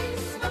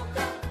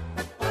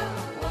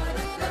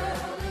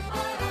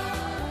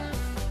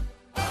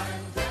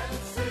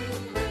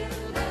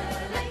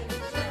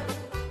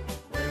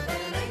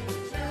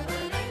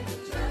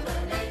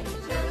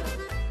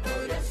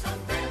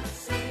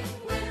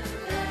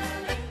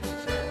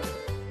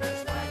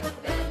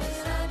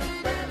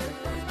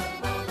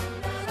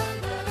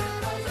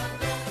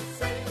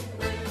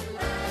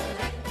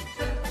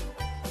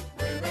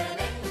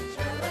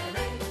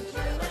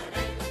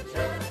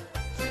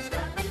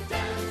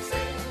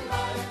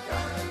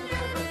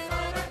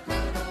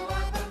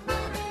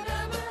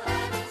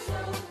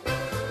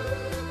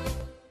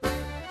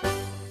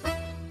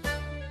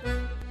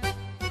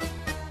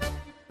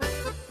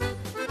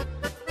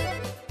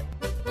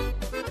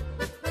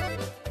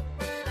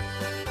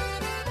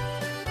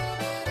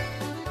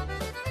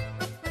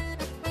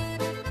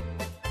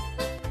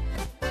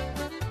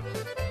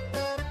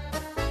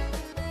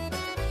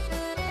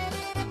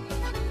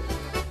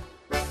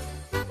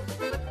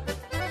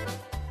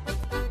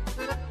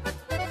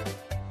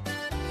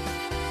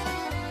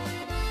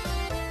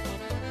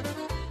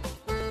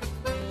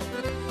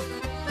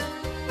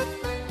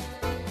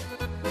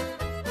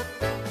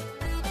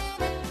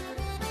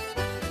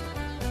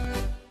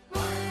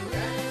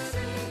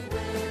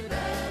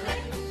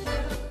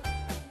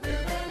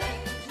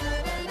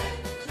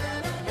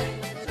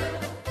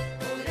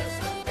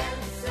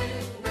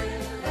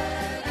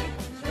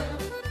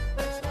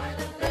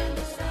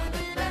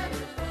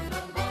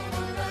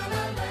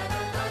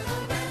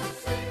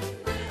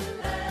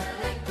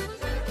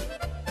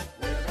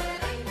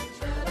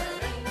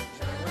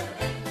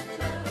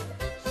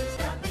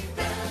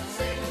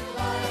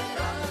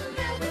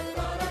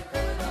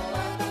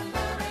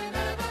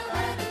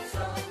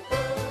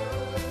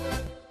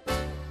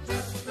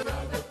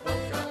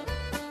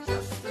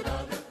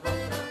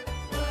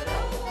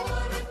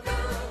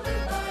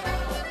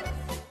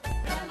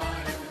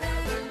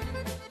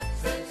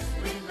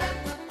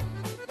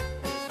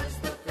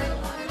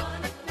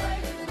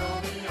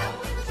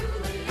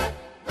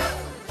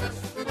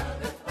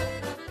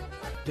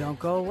Don't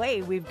go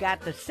away. We've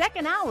got the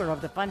second hour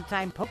of the Fun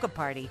Time Polka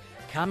Party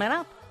coming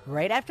up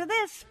right after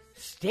this.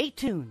 Stay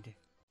tuned.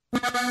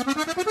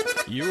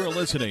 You are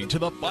listening to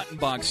the Button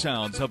Box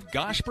sounds of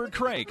Gosper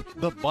Craik,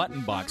 the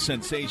Button Box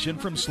sensation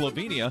from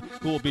Slovenia,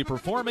 who will be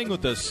performing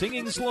with the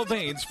Singing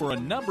Slovenes for a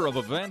number of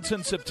events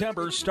in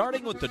September,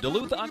 starting with the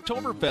Duluth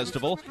October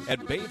Festival at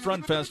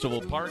Bayfront Festival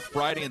Park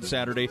Friday and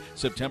Saturday,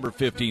 September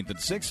 15th and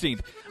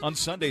 16th. On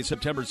Sunday,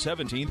 September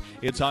 17th,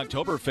 it's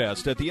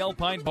Oktoberfest at the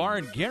Alpine Bar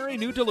in Gary,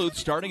 New Duluth,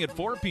 starting at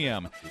 4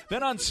 p.m.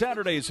 Then on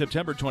Saturday,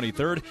 September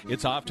 23rd,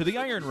 it's off to the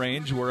Iron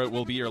Range, where it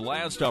will be your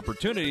last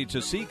opportunity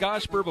to see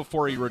Gosper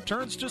before he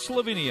returns to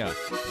Slovenia.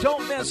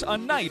 Don't miss a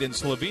night in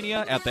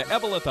Slovenia at the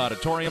Eveleth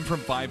Auditorium from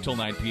 5 till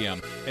 9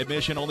 p.m.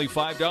 Admission only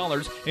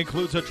 $5,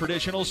 includes a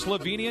traditional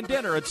Slovenian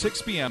dinner at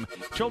 6 p.m.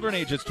 Children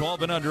ages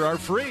 12 and under are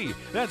free.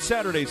 That's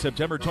Saturday,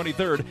 September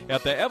 23rd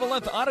at the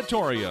Eveleth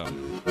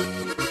Auditorium.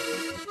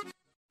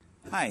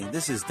 Hi,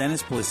 this is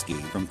Dennis Polisky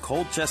from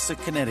Colchester,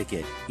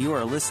 Connecticut. You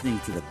are listening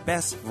to the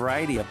best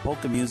variety of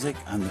polka music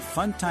on the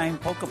Fun Time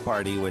Polka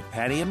Party with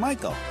Patty and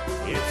Michael.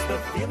 It's the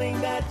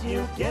feeling that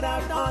you get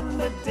out on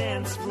the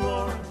dance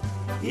floor.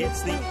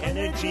 It's the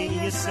energy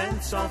you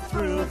sense all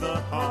through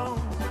the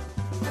hall.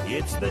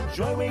 It's the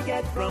joy we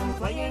get from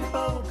playing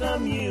polka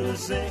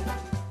music.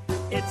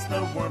 It's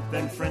the warmth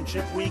and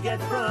friendship we get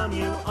from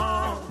you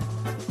all.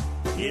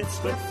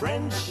 It's with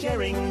friends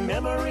sharing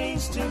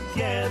memories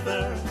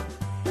together.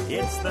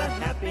 It's the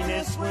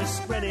happiness we're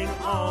spreading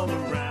all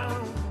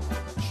around.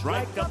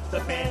 Strike up the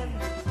band,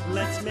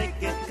 let's make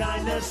it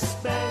kinda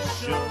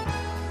special.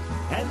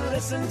 And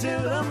listen to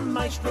the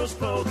maestro's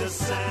polka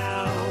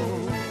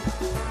sound.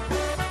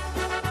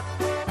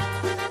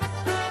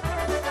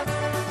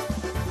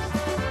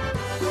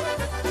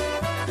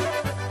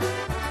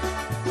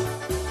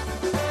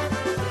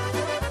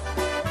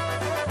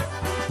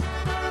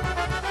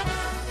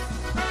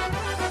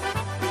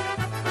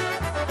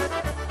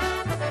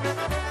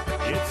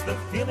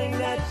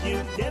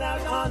 You get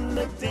out on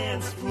the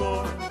dance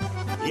floor.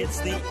 It's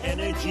the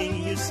energy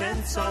you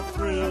sense all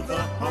through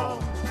the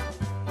hall.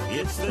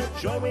 It's the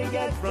joy we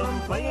get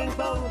from playing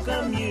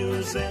polka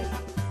music.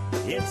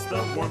 It's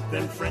the warmth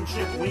and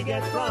friendship we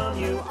get from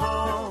you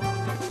all.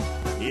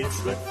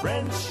 It's with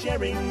friends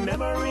sharing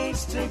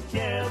memories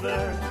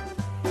together.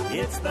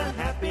 It's the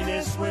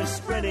happiness we're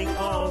spreading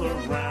all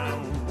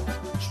around.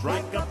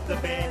 Strike up the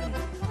band,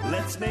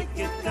 let's make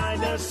it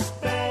kinda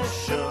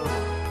special.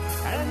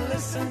 And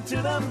listen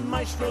to the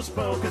maestro's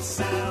polka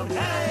sound.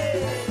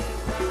 Hey!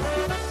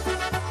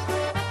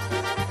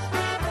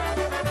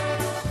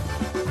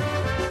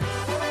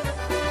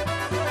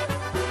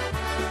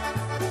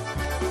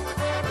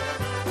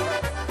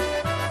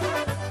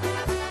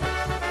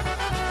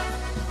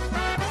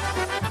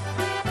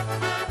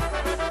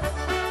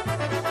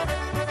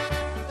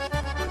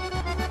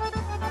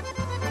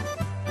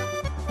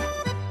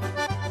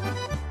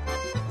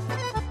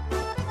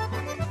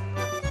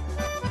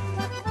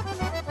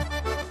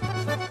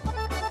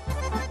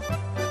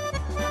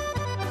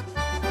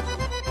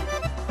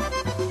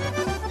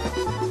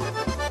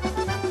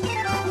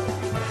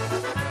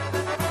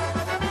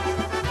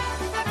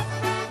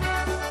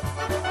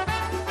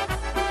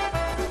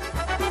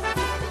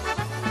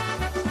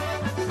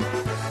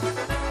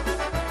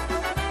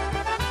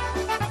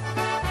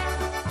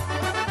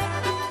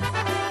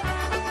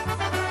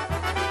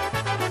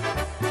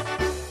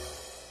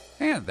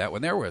 That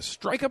one there was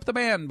Strike Up the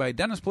Band by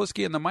Dennis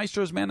Polisky and the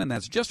Maestro's Men, and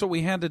that's just what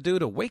we had to do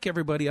to wake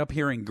everybody up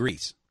here in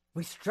Greece.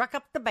 We struck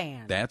up the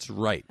band. That's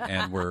right,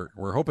 and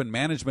we're hoping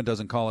management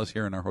doesn't call us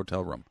here in our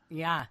hotel room.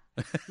 Yeah.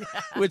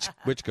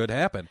 which could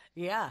happen.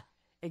 Yeah,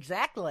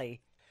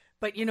 exactly.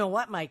 But you know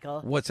what,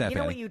 Michael? What's that, You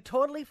know Patty? what you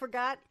totally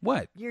forgot?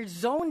 What? You're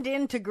zoned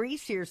into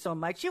Greece here so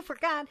much, you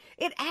forgot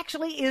it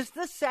actually is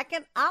the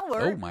second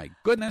hour. Oh, my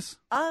goodness.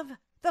 Of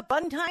the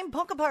Fun Time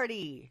Polka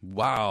Party.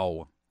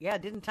 Wow. Yeah,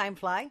 didn't time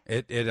fly?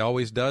 It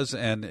always does,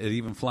 and it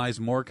even flies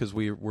more because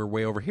we're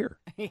way over here.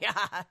 Yeah.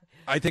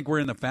 I think we're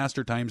in the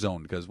faster time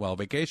zone because, well,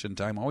 vacation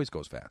time always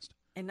goes fast.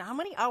 And how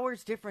many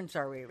hours difference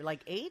are we?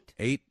 Like 8?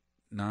 8,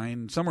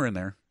 9, somewhere in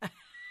there.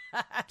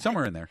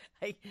 Somewhere in there.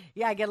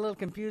 Yeah, I get a little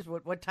confused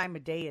with what time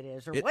of day it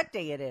is or what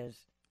day it is.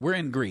 We're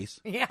in Greece.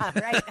 Yeah,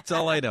 right. That's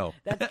all I know.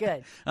 That's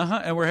good.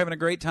 And we're having a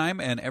great time,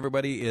 and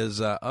everybody is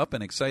up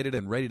and excited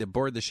and ready to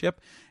board the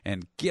ship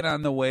and get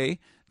on the way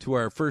to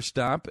our first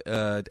stop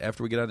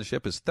after we get on the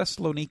ship is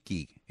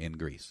Thessaloniki in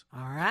Greece.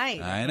 All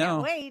right. I know.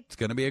 Can't wait. It's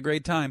going to be a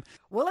great time.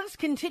 Well, let's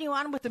continue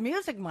on with the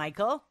music,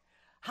 Michael.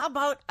 How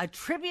about a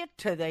tribute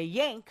to the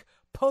Yank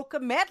Polka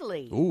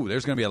Medley? Ooh,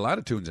 there's going to be a lot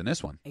of tunes in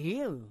this one.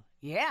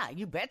 Yeah,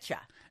 you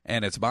betcha.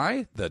 And it's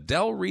by the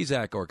Del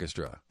Rizak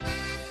Orchestra.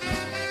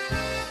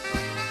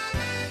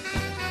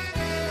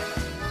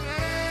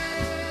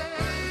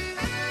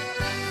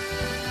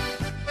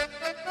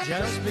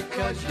 Just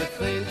because you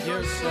think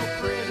you're so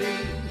pretty,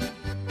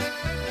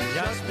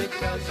 just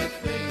because you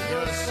think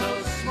you're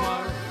so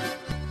smart,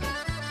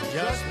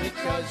 just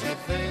because you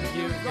think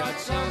you've got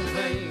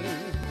something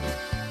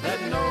that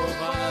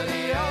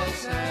nobody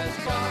else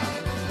has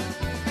got,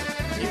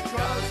 it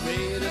caused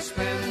me to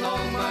spend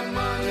all my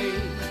money.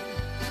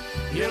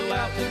 You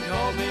laughed and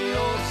called me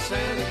old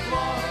Santa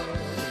Claus.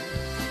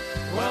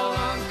 Well,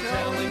 I'm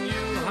telling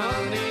you,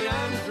 honey,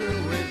 I'm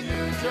through with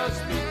you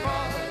just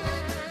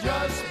because,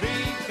 just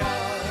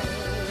because.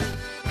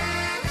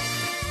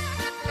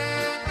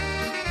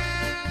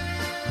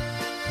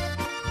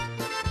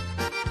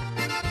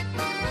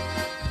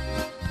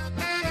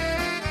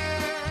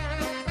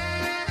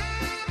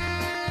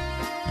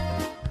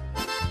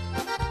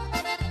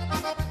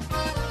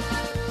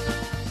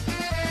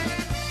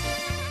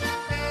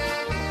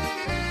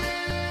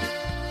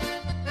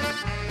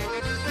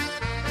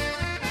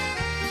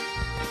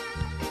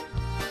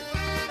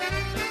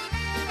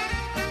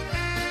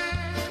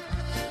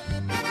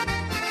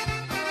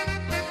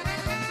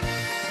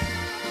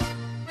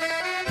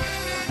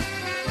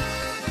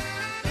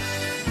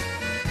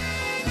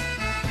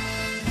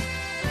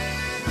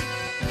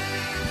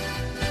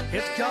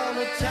 It's called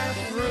a tap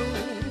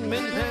room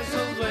in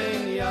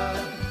Pennsylvania.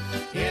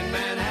 In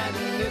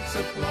Manhattan, it's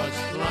a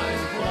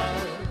plush-line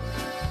club.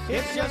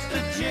 It's just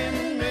a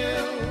gin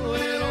mill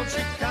in old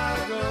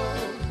Chicago.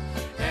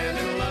 And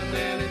in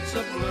London, it's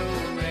a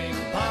blooming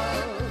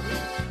pub.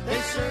 They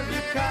serve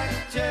you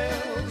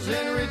cocktails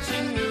in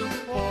Ritzy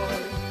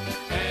Newport.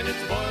 And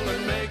it's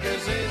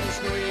Boilermakers in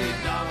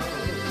Squeedon.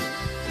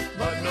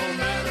 But no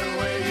matter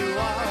where you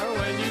are,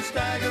 when you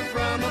stagger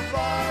from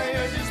afar,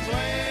 you're just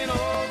plain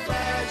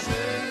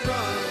old-fashioned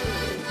drunk.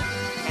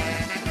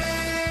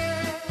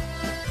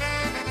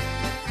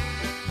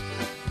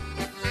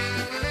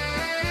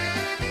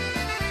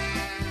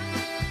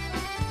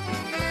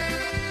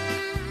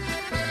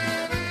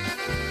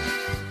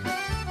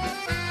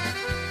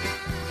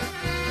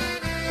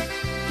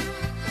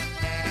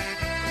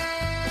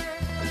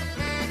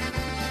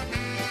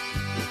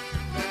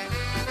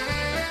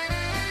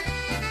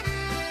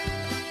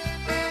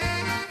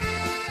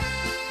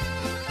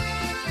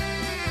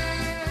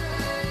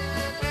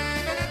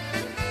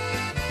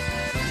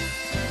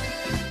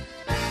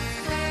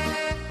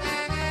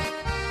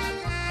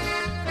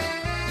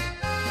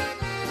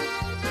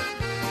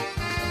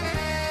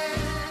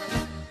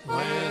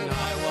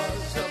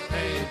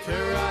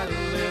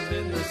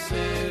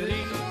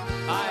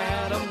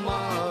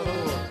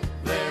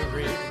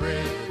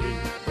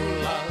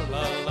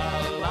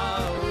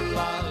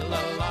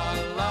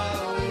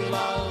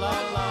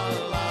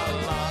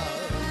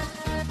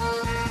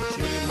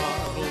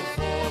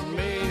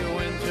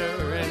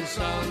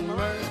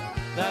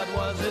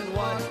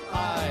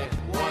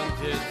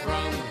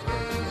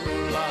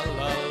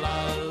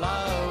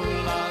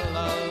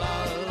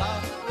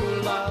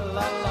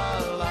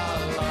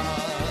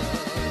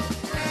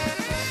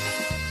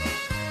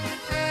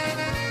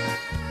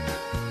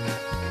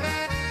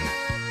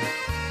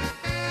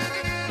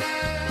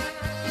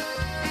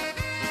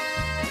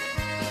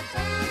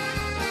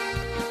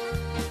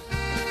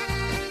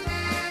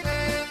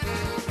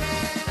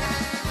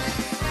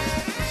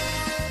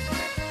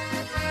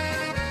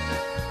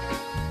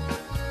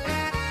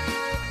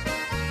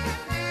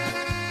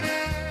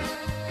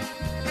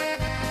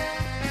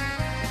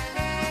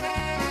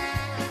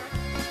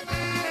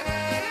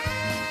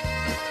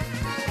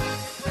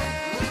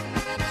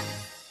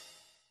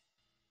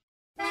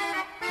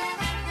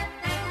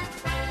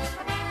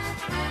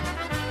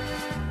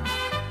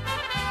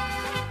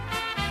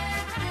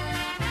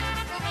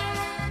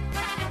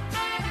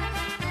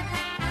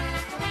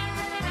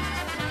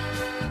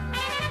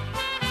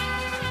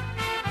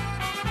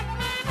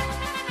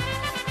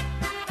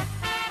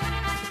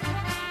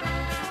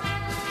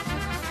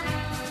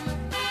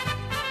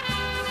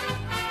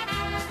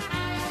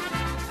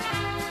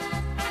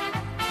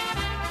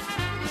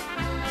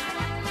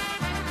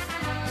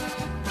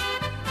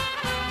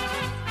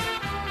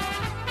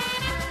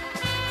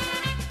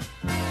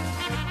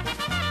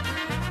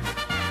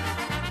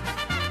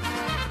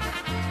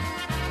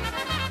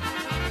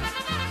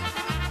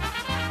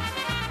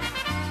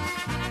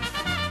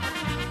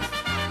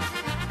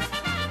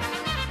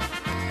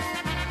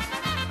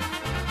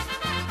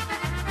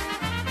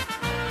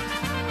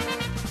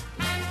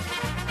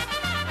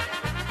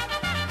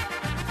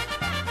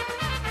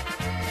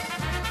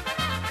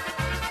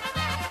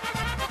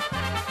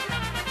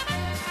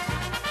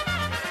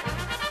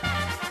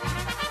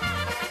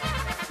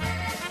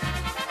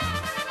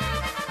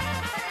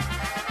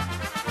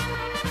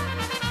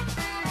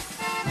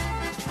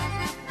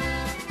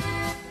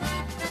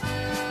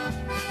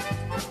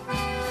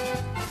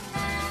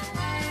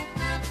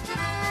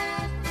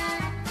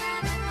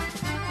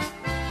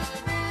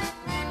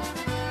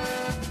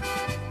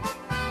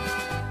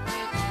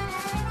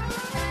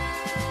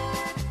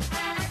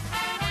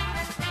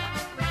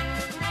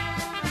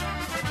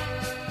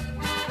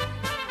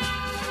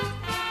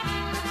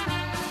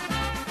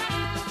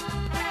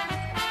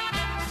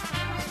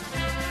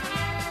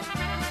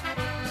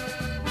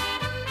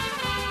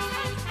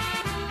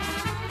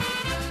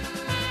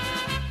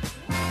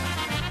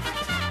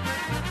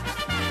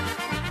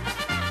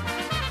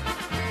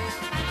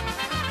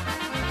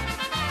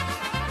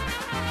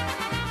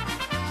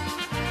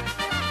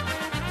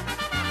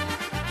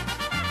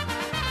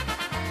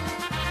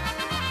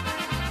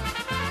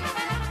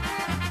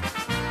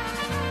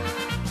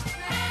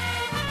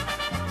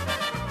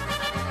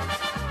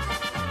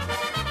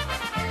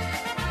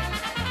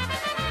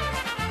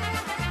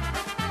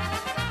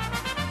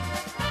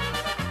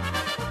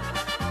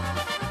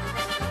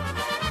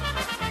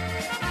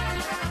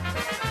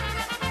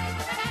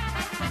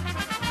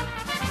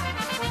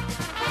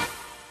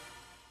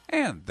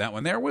 And that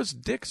one there was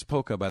Dick's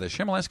Polka by the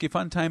Shimoleski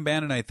Funtime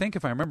Band. And I think,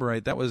 if I remember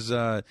right, that was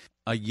a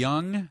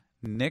young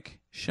Nick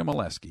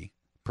Shimoleski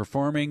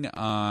performing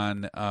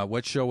on,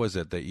 what show was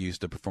it that you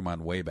used to perform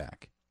on way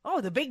back?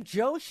 Oh, the Big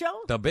Joe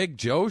Show? The Big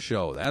Joe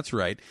Show, that's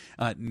right.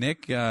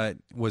 Nick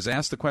was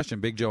asked the question.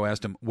 Big Joe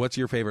asked him, what's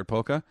your favorite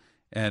polka?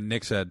 And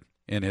Nick said,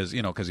 in his,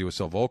 because he was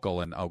so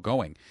vocal and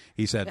outgoing,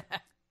 he said,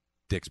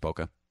 Dick's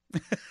Polka.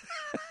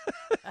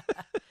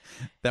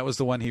 That was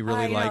the one he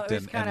really liked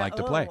and liked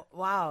to play.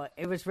 Wow.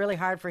 It was really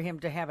hard for him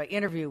to have an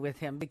interview with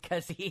him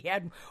because he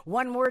had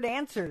one-word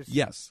answers.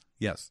 Yes.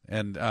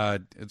 And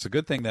it's a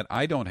good thing that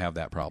I don't have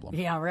that problem.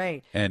 Yeah,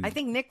 right. And I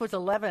think Nick was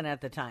 11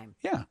 at the time.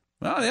 Yeah.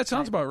 Well, that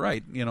sounds about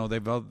right. You've all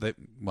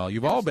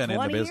been in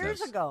the business. 20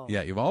 years ago.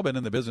 Yeah, you've all been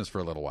in the business for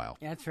a little while.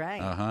 That's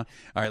right. All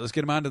right, let's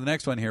get him on to the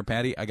next one here,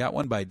 Patty. I got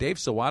one by Dave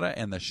Sawada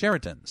and the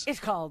Sheratons. It's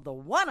called the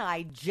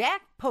One-Eyed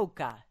Jack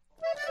Polka.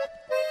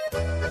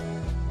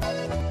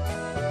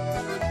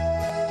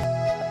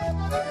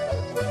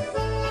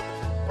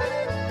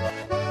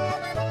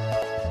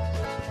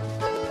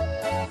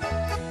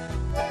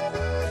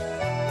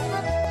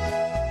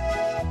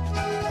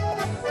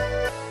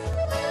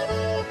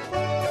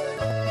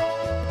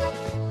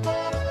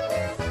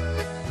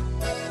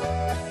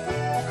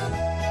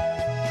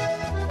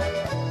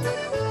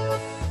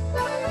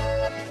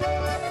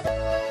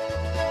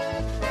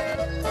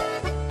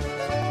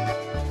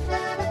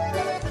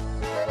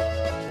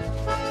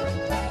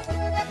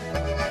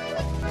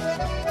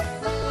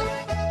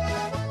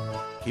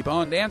 Keep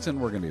on dancing.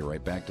 We're going to be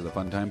right back to the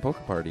Funtime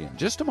Polka Party in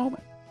just a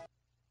moment.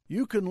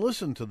 You can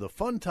listen to the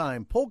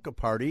Funtime Polka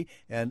Party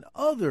and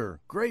other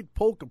great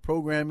polka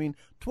programming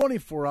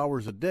 24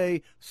 hours a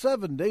day,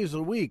 7 days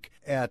a week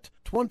at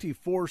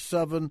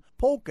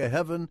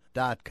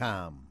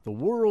 247polkaheaven.com, the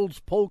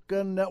world's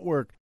polka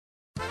network.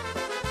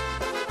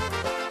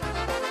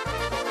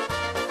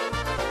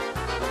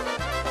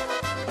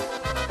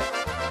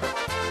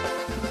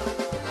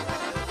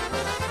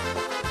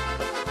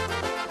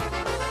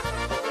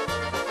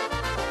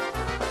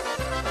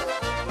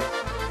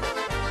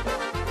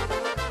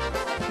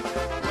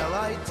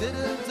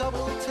 Didn't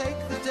double take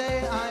the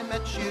day I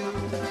met you.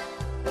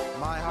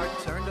 My heart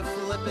turned to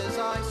flip as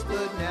I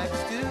stood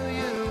next to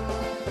you.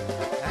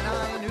 And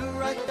I knew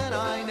right then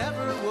I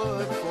never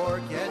would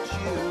forget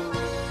you.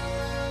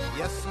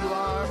 Yes, you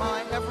are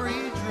my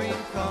every dream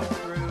come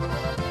true.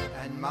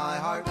 And my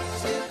heart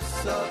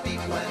skips a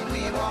beat when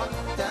we walk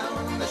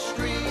down the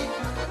street.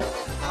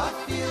 I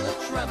feel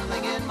it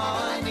trembling in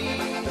my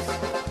knees.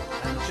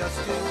 And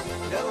just to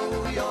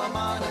know you're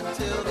mine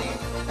until the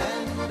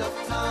end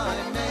of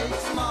time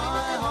makes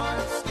my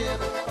heart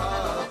skip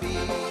a beat.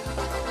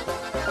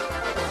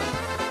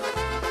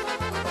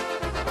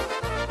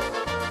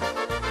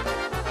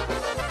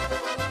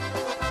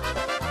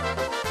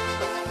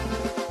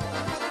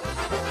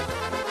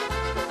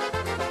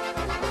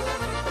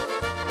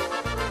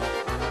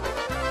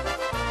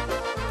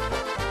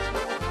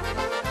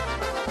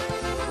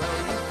 Well,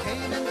 you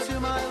came into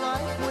my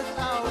life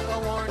without a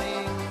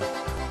warning,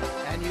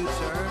 and you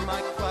turned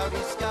my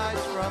cloudy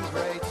skies from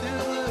gray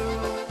to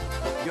blue.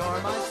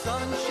 You're my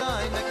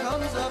sunshine that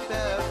comes up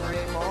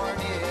every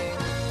morning.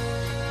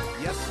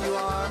 Yes, you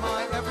are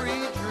my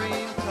every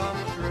dream come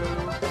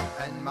true.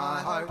 And my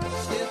heart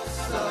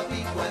skips a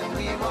beat when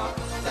we walk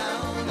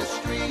down the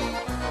street.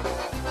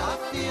 I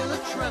feel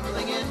it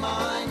trembling in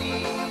my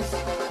knees.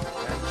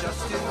 And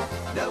just to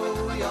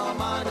know you're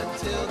mine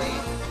until the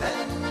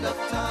end of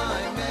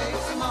time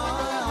makes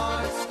my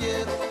heart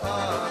skip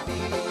a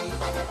beat.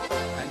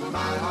 And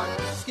my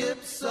heart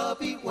skips a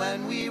beat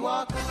when we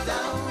walk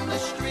down the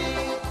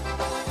street.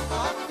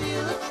 I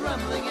feel it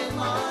trembling in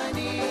my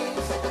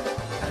knees.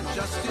 And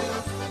just to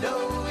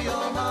know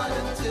you're mine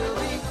until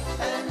the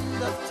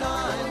end of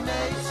time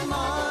makes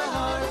my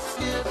heart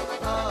skip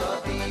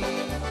a beat.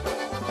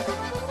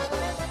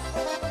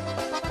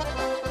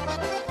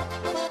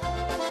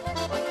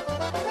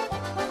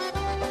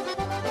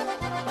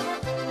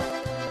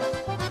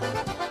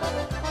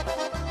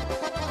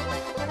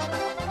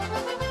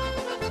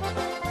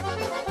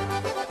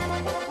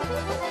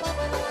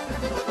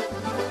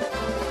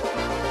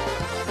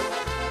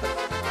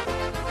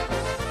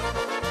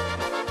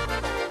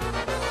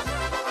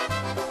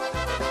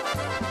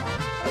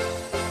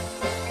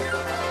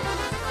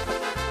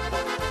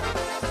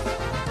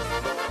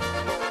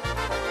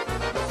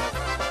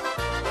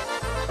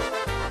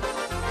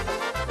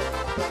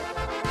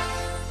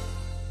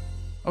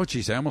 Oh,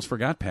 geez, I almost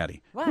forgot,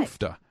 Patty. What?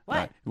 Oofta.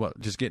 What? Well,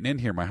 just getting in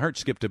here, my heart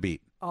skipped a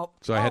beat. Oh,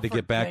 so I had to for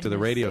get back to the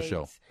goodness radio sakes.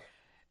 show.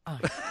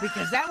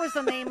 Because that was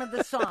the name of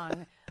the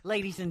song,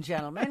 ladies and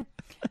gentlemen.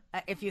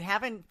 If you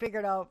haven't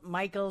figured out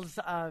Michael's...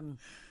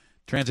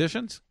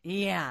 Transitions?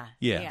 Yeah.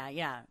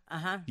 Yeah.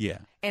 Uh-huh. Yeah.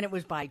 And it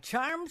was by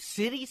Charm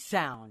City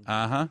Sound.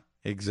 Uh-huh.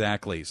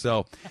 Exactly.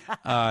 So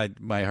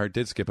my heart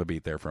did skip a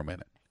beat there for a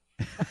minute.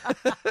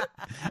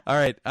 All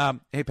right.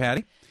 Hey,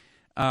 Patty,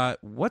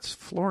 what's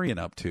Florian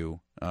up to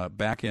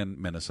back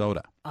in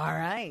Minnesota? All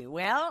right.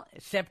 Well,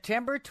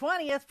 September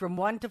 20th from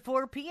 1 to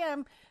 4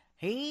 p.m.,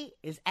 He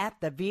is at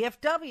the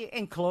VFW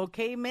in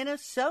Cloquet,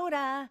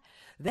 Minnesota.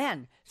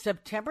 Then,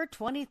 September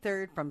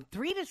 23rd from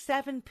 3 to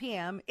 7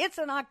 p.m., it's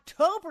an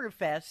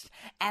Oktoberfest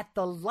at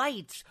the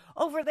Lights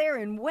over there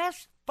in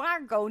West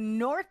Fargo,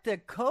 North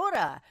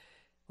Dakota.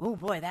 Oh,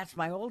 boy, that's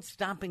my old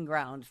stomping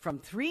grounds. From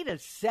 3 to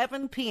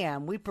 7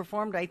 p.m., we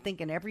performed, I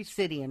think, in every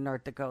city in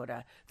North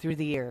Dakota through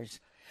the years.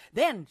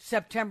 Then,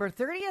 September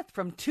 30th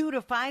from 2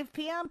 to 5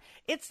 p.m.,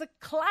 it's the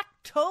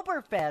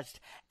Clocktoberfest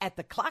at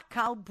the Clock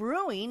Cow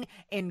Brewing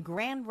in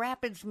Grand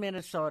Rapids,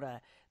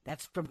 Minnesota.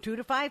 That's from 2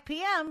 to 5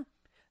 p.m.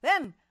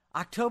 Then,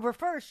 October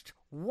 1st,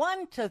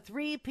 1 to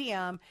 3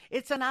 p.m.,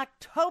 it's an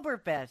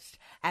Oktoberfest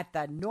at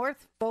the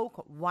North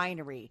Folk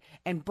Winery.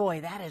 And boy,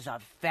 that is a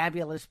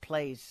fabulous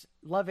place.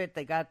 Love it.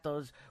 They got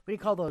those, what do you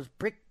call those,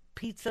 brick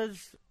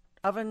pizzas,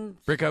 ovens?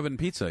 Brick oven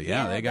pizza,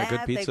 yeah they got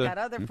good pizza. They've got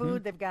other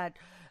food. They've got,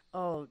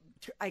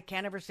 I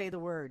can't ever say the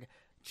word,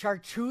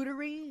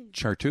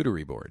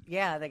 charcuterie board.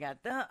 Yeah, they got,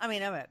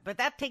 but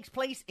that takes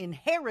place in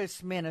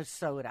Harris,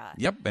 Minnesota.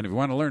 Yep, and if you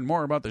want to learn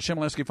more about the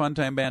Chmielewski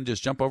Funtime Band,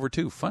 just jump over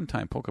to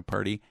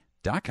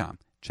funtimepolkaparty.com.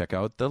 Check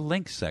out the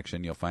links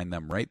section. You'll find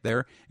them right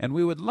there. And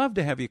we would love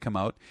to have you come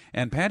out.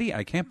 And, Patty,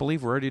 I can't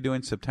believe we're already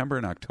doing September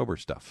and October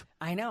stuff.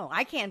 I know.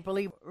 I can't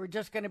believe we're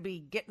just going to be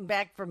getting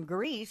back from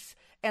Greece,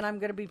 and I'm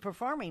going to be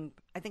performing,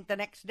 I think, the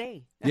next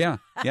day. Yeah.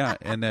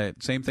 And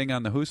same thing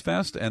on the Who's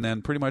Fest, and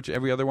then pretty much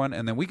every other one.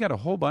 And then we got a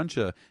whole bunch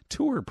of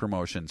tour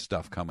promotion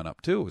stuff coming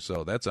up, too.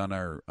 So that's on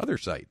our other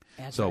site.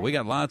 That's so right. We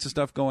got lots of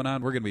stuff going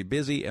on. We're going to be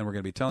busy, and we're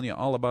going to be telling you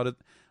all about it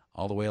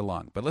all the way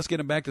along. But let's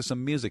get him back to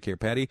some music here,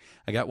 Patty.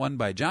 I got one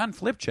by John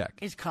Flipcheck.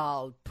 It's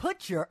called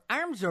Put Your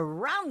Arms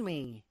Around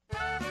Me.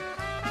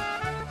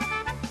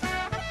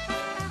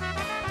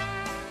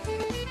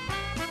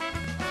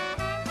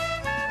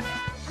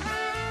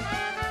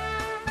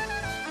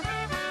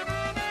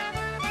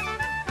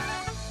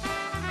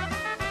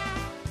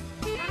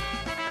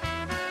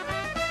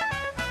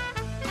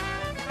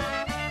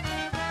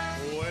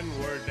 When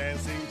we're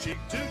dancing cheek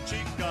to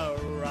cheek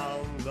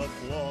around the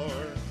floor,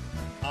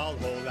 I'll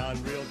hold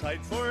on real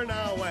tight for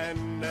now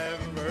and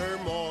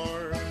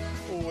evermore.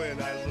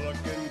 When I look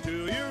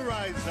into your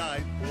eyes,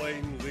 I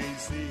plainly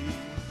see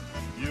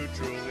you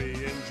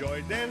truly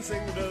enjoy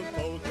dancing the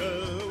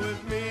polka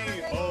with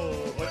me.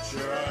 Oh, put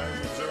your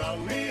arms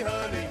around me,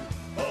 honey,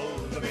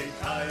 hold me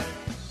tight.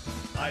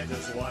 I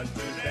just want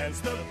to dance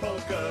the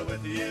polka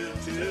with you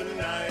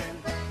tonight.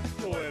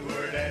 When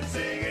we're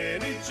dancing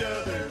in each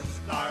other's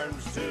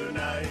arms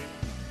tonight,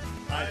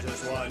 I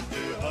just want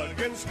to hug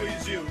and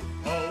squeeze you,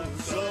 oh,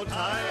 so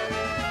tight.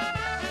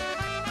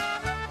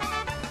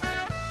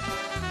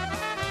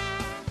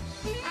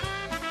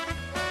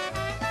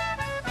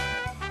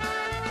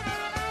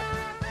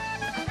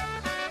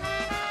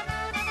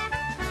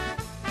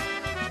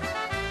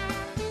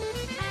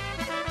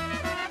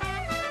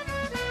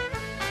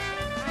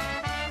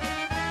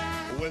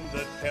 When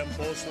the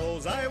tempo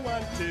slows, I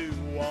want to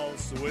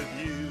waltz with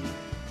you.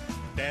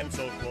 Dance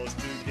so close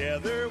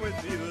together with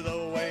you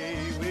the way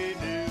we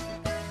do.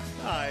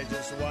 I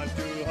just want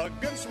to hug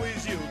and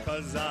squeeze you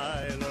 'cause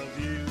I love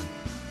you.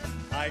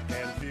 I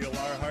can feel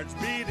our hearts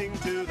beating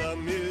to the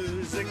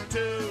music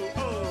too.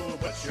 Oh,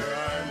 put your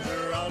arms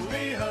around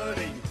me,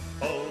 honey,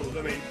 hold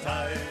me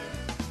tight.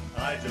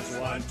 I just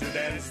want to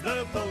dance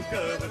the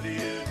polka with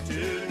you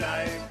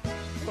tonight.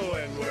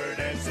 When we're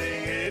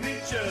dancing in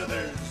each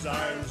other's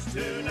arms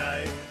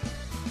tonight,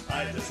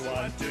 I just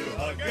want to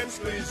hug and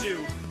squeeze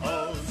you,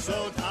 oh,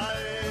 so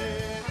tight.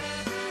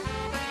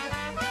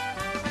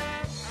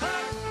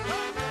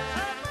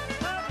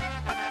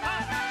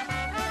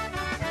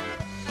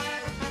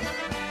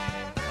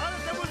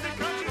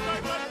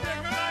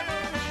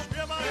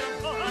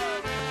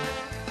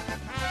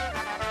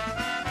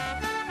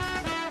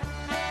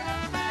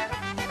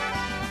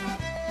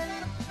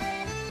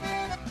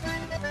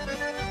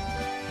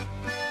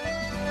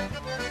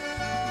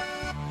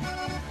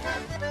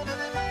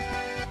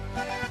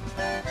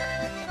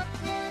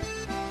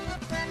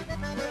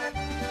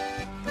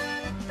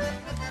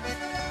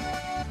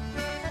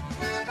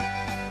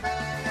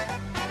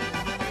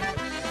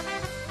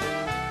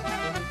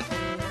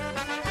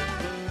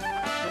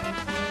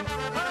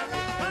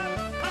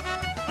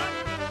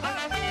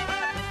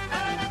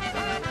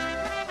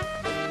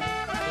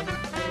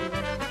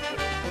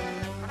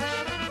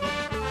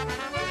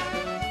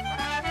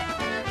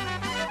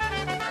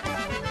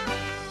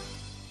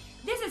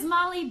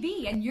 Molly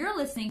B, and you're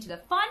listening to the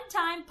Fun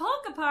Time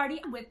Polka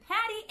Party with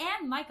Patty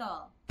and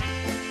Michael.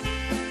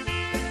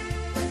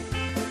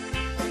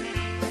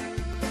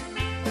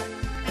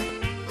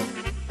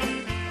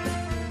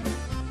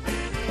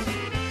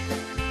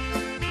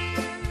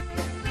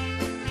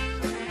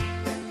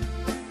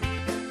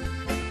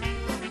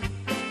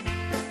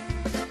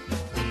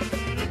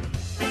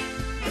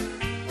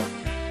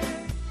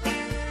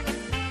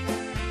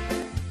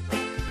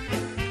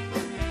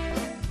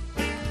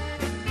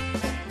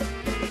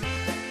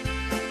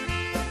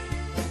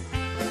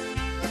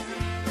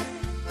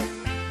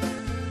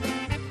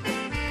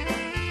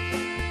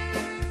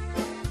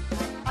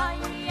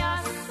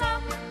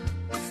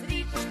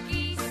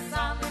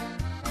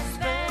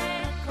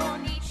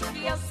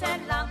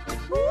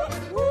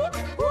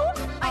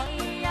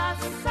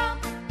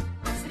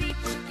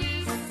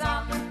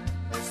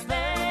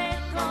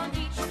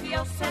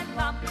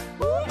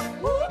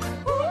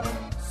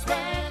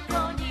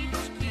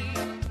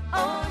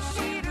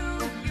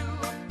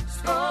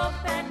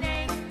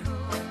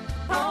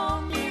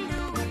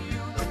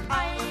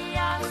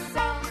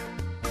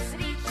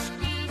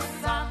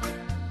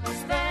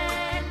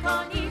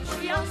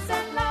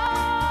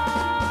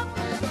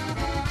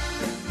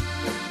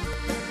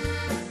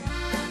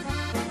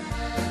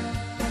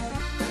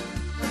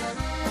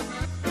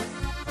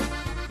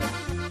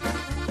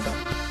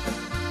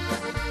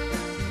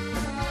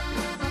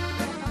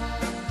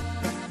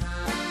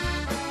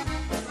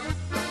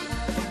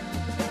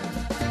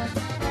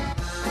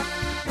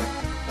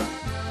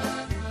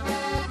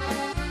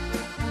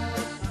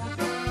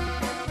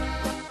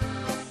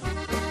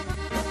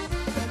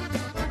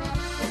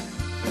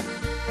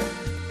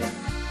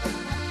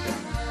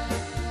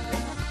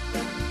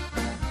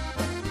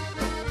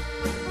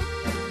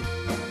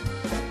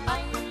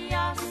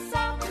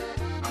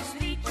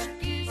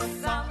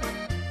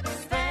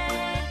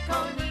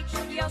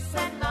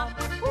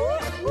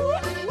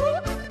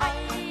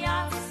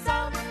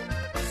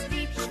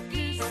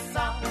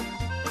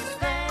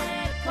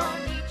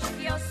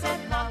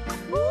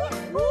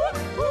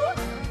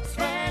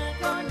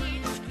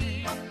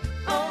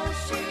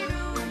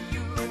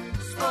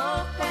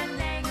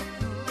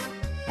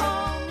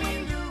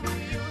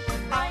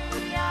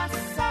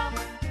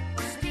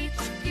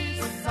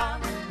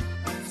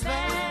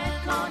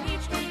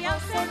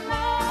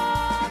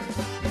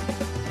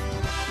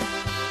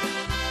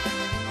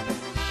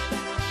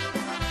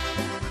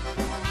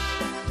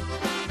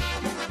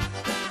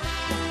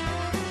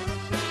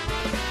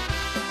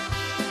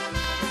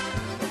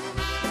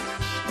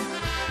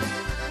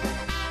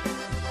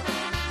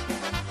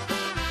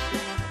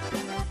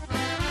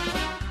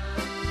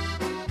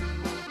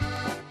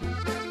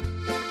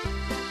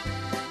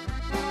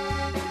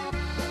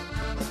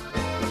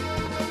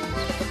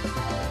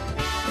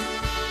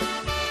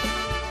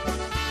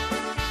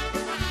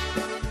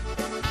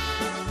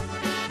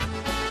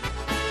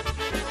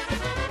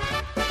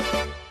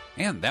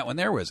 And that one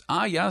there was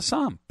Ah Ya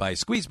Sam by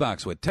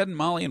Squeezebox with Ted and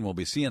Molly, and we'll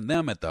be seeing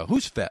them at the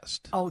Hoos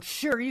Fest. Oh,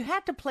 sure. You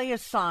had to play a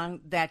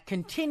song that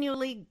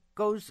continually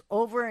goes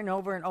over and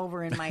over and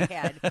over in my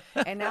head.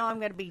 And now I'm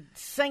going to be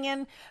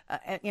singing,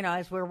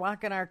 as we're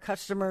walking our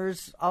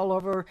customers all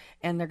over,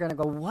 and they're going to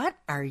go, what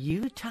are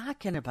you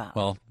talking about?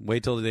 Well,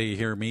 wait till they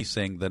hear me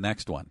sing the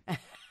next one.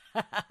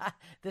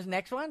 This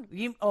next one?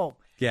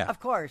 Yeah. Of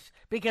course,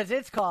 because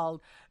it's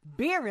called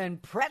Beer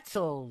and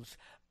Pretzels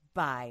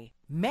by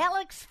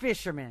Malik's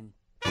Fisherman.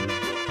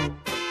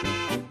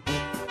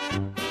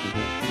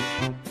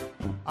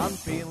 I'm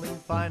feeling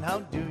fine. How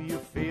do you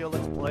feel?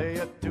 Let's play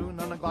a tune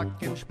on a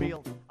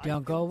glockenspiel.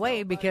 Don't go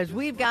away, because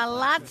we've got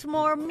lots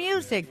more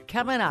music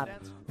coming up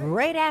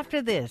right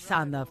after this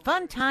on the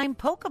Fun Time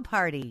Polka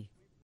Party.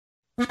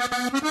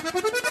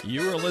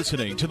 You are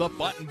listening to the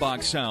Button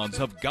Box sounds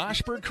of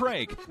Gosper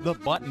Craig, the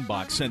Button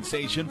Box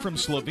sensation from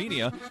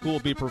Slovenia, who will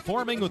be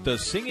performing with the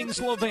Singing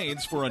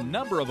Slovenes for a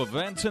number of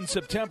events in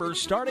September,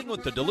 starting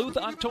with the Duluth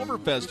October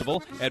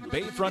Festival at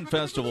Bayfront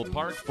Festival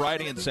Park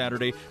Friday and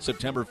Saturday,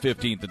 September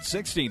 15th and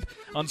 16th.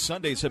 On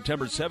Sunday,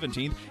 September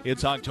 17th,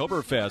 it's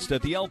Oktoberfest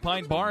at the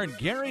Alpine Bar in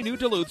Gary, New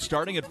Duluth,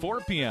 starting at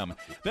 4 p.m.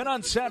 Then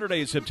on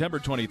Saturday, September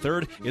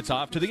 23rd, it's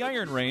off to the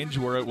Iron Range,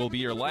 where it will be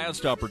your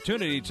last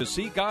opportunity to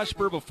see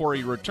Gosper before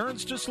he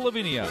returns to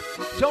Slovenia.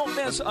 Don't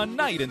miss a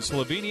night in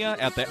Slovenia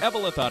at the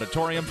Eveleth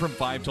Auditorium from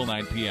 5 till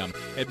 9 p.m.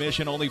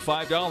 Admission only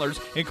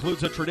 $5,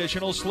 includes a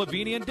traditional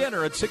Slovenian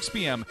dinner at 6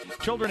 p.m.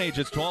 Children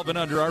ages 12 and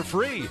under are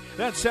free.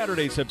 That's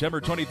Saturday,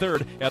 September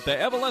 23rd at the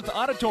Eveleth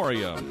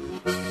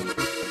Auditorium.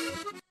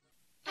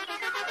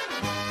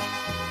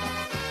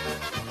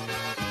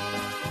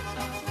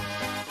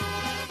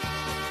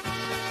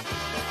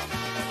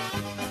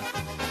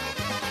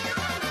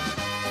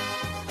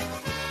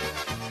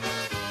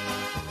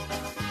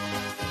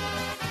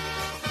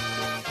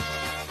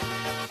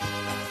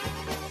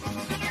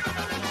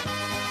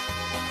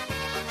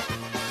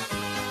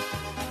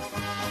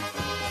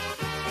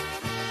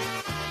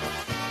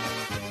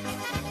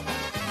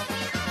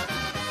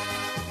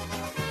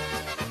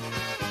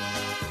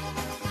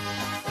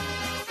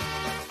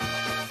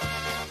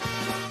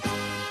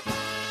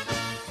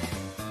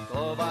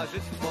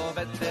 Towarzystwo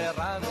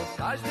weteranów,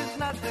 każdy z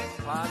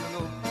naszych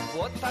panów,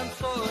 bo tam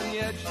co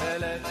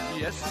niedzielę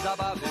jest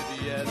zabawy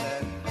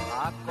wiele.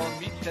 A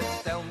komitet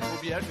wstępu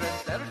bierze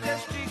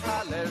 40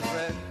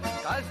 talerze,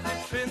 każdy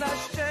przy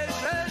nas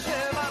ścieże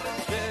się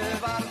warczy.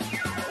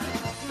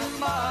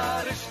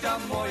 Maryśka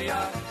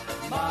moja,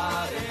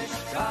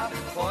 Maryśka,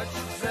 chodź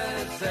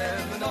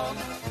ze mną,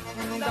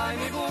 daj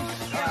mi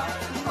buźka.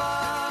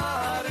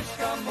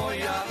 Maryśka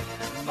moja,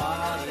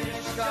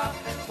 Maryśka,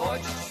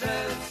 chodź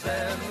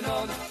ze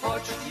mną,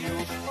 chodź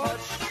już,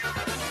 chodź.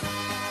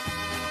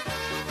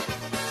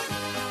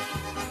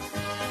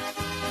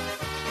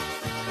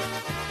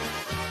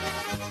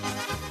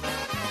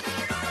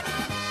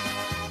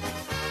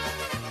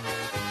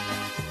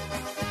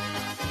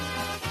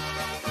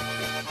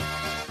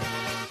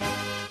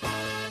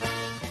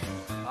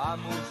 A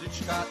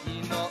muzyczka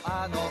ino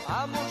ano,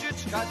 a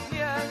muzyczka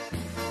nie,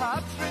 a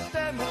przy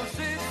tej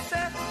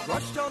muzyce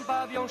gościom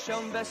bawią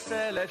się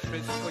wesele.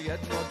 Wszystko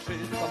jedno, czy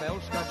to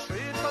mężka, czy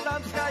to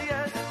damska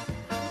jest,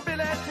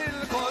 byle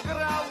tylko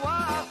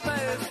grała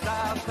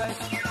festa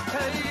fest.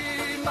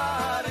 Hej,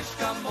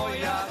 Maryśka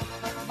moja,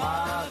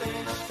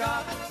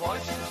 Maryśka,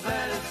 chodź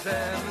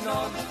ze mną,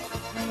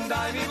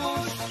 daj mi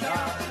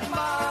buźka.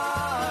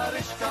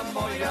 Maryśka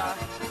moja,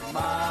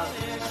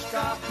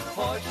 Maryśka,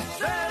 chodź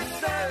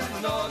ze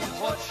mną,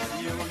 chodź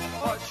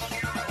już,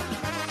 chodź.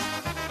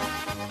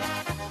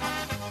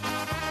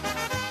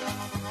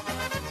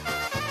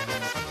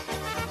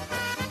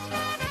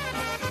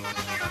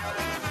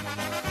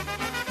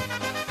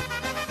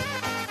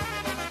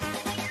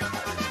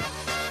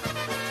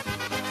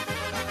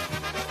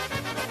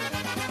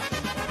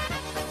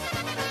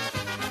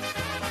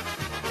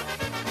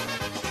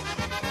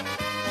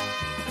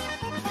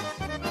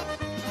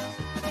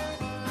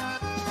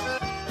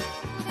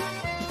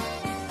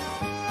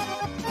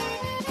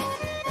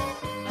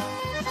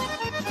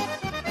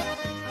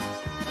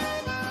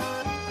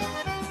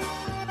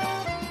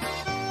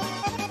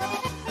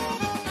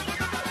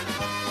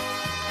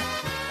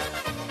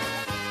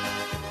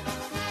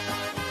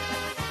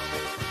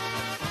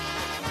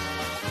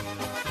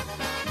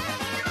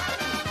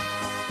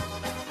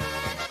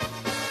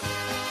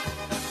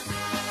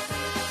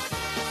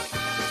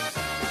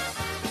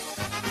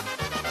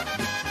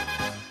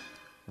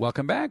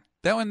 Welcome back.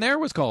 That one there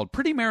was called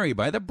Pretty Mary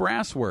by the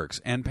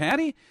Brassworks. And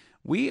Patty,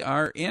 we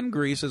are in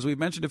Greece, as we've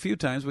mentioned a few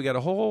times. We got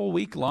a whole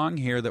week long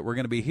here that we're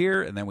going to be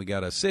here, and then we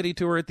got a city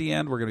tour at the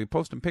end. We're going to be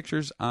posting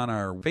pictures on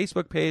our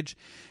Facebook page,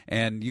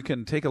 and you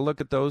can take a look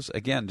at those.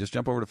 Again, just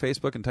jump over to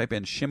Facebook and type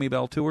in Shimmy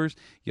Bell Tours.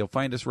 You'll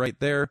find us right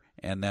there,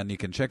 and then you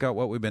can check out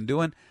what we've been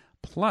doing.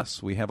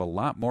 Plus, we have a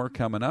lot more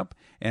coming up.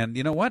 And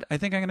you know what? I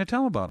think I'm going to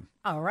tell about them.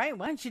 All right.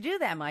 Why don't you do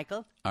that,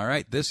 Michael? All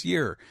right. This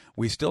year,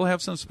 we still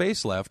have some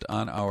space left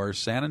on our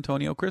San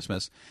Antonio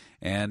Christmas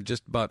and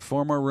just about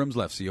 4 more rooms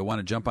left. So you'll want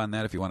to jump on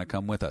that if you want to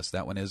come with us.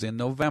 That one is in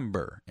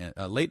November,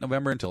 late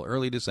November until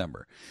early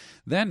December.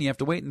 Then you have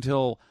to wait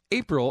until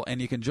April,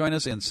 and you can join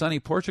us in sunny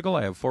Portugal.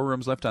 I have 4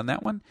 rooms left on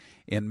that one.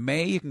 In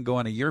May, you can go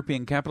on a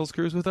European Capitals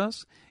cruise with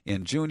us.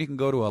 In June, you can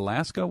go to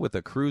Alaska with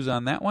a cruise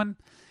on that one.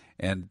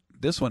 And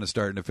this one is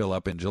starting to fill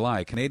up in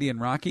July. Canadian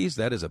Rockies,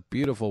 that is a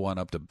beautiful one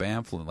up to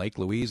Banff and Lake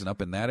Louise and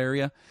up in that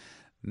area.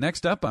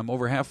 Next up, I'm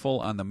over half full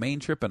on the main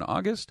trip in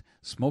August.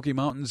 Smoky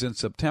Mountains in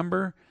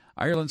September.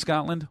 Ireland,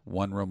 Scotland,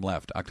 1 room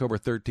left, October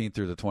 13th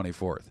through the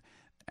 24th.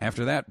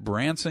 After that,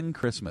 Branson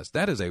Christmas.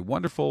 That is a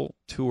wonderful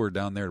tour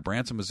down there to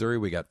Branson, Missouri.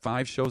 We got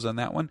 5 shows on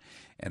that one,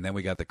 and then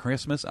we got the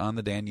Christmas on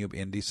the Danube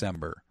in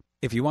December.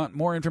 If you want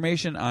more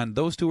information on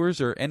those tours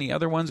or any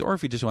other ones, or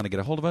if you just want to get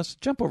a hold of us,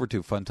 jump over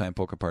to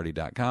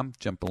funtimepolkaparty.com.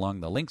 Jump along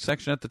the link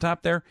section at the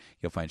top there.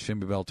 You'll find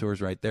Shimmy Bell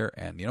Tours right there.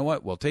 And you know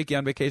what? We'll take you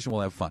on vacation.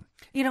 We'll have fun.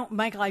 You know,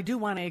 Michael, I do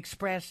want to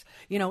express,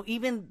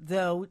 even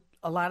though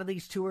a lot of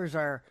these tours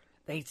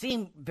they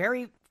seem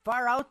very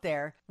far out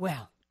there,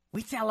 well,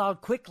 we sell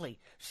out quickly.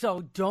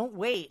 So don't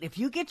wait. If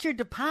you get your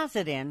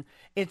deposit in,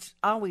 it's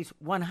always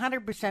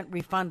 100%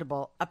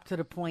 refundable up to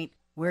the point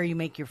where you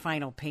make your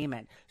final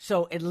payment.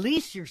 So at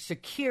least you're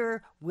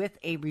secure with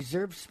a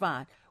reserved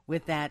spot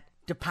with that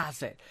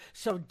deposit.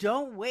 So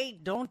don't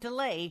wait, don't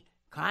delay.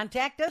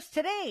 Contact us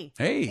today.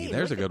 Hey,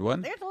 there's a good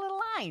one. There's a little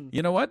line.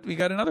 You know what? We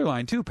got another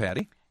line too,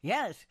 Patty.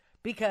 Yes,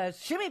 because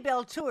Shimmy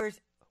Bell Tours,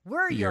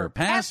 we're your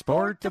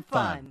passport to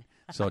fun.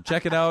 So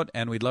check it out,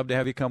 and we'd love to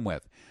have you come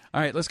with.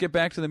 All right, let's get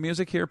back to the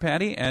music here,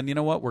 Patty. And you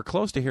know what? We're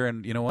close to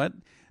hearing, you know what?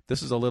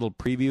 This is a little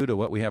preview to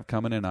what we have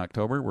coming in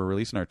October. We're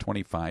releasing our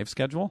 25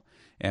 schedule,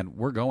 and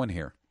we're going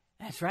here.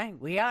 That's right,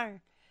 we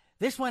are.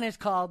 This one is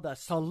called the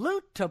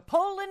Salute to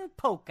Poland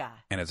Polka.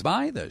 And it's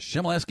by the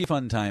Shimoleski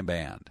Funtime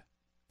Band.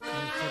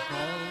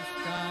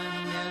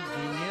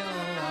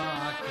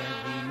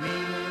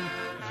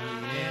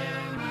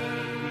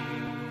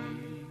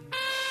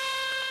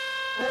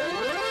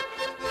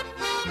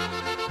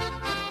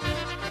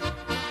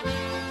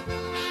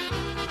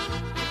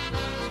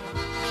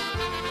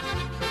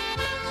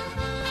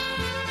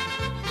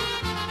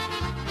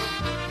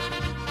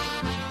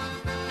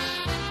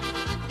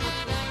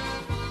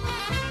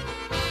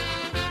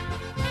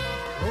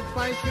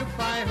 Hupaj,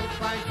 hupaj,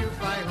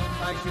 hupaj,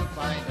 hupaj,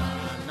 hupaj,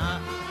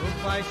 dana.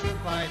 Hupaj,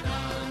 hupaj,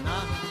 dana.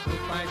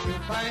 Hupaj,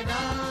 hupaj,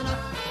 dana.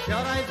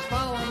 Wczoraj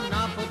spałem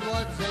na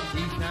podłodze,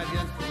 dziś na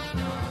wiosce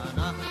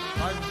ściana.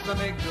 Chodź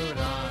sobie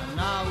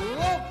górana.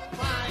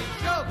 Hupaj,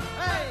 hup,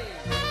 hej!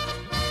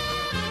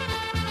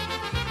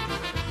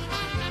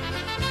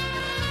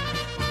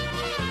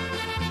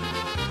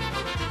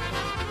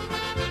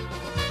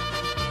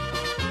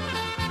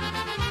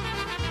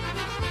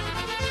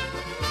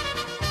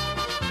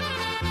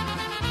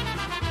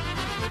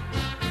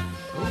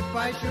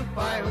 Hupaj,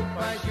 hupaj,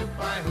 hupaj,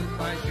 hupaj,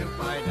 hupaj,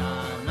 hupaj,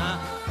 dana.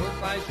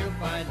 Hupaj,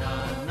 hupaj,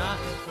 dana.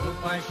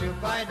 Hupaj,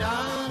 hupaj,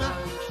 dana.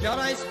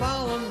 Wczoraj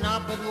spałem na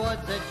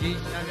podłodze, dziś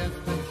na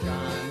wiosce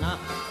ściana.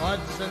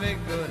 Chodź sobie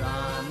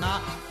górana.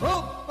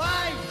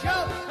 Hupaj,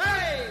 hup,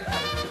 hej!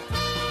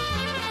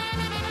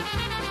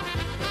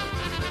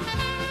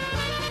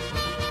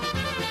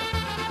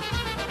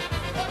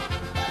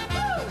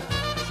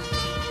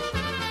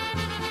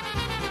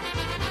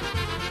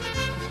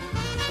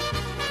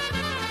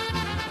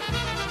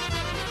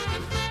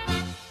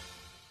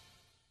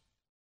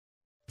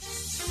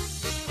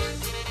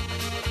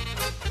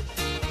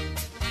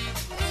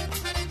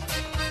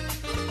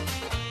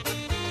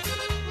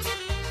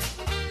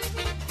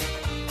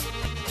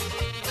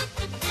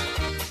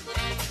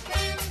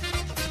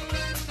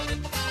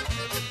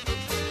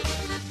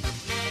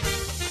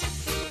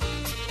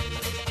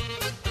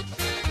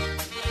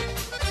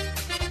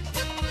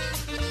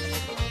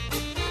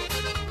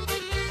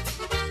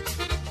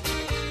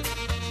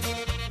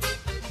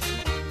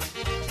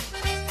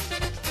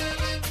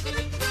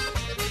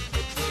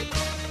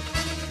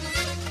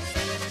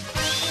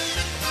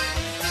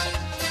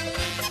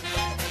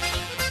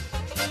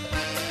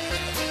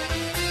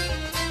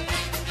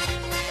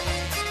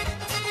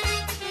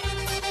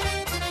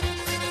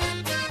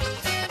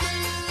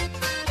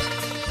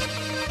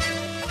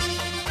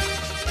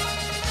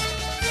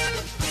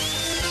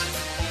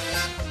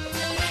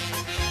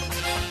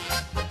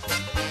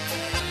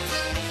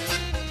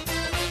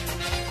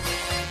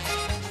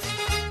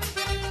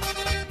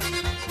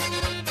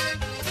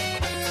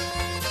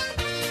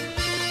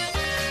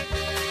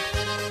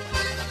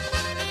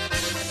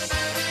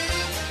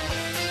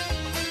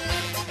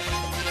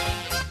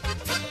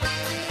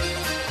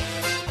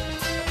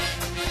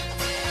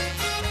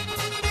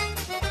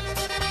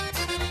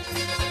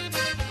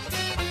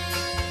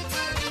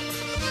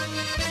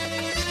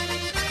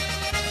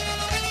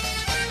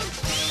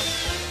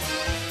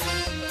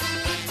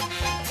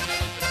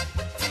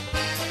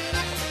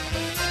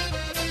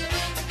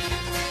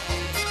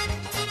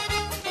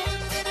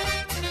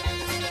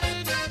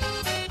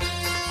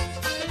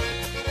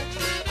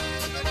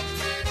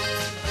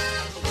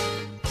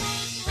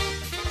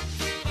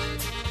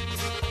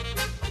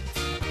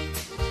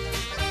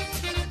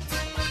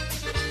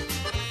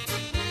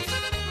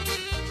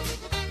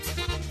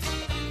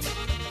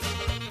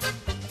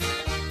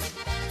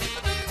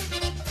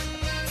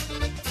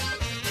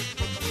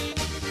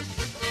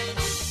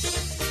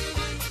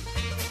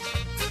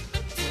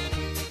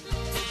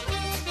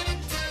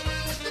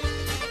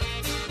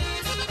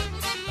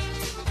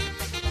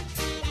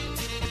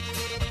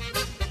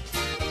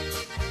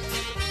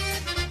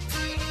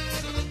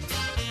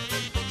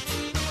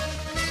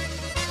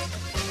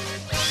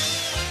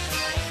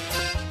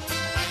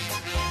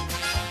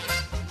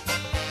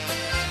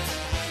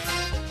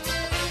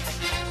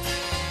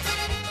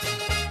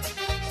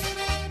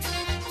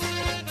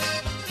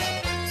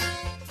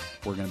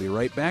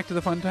 right back to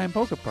the Fun Time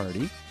Polka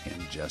Party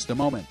in just a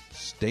moment.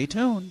 Stay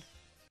tuned.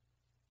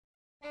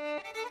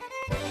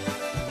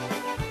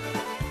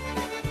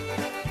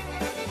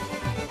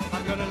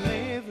 I'm gonna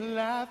live,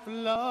 laugh,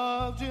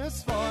 love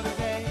just for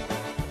today.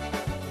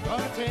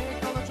 Gonna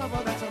take all the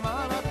trouble that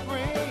tomorrow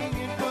brings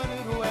and put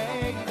it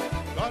away.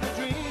 Gonna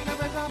drink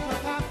every drop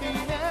of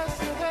happiness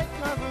till they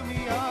cover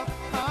me up.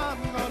 I'm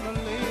gonna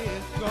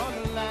live,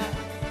 gonna laugh,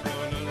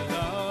 gonna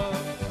love.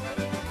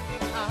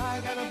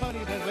 I got a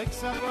buddy that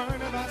wakes up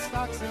worrying about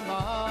stocks and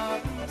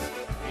bonds.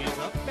 He's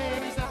up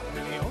and he's out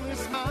and he only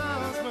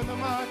smiles when the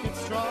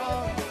market's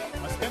strong.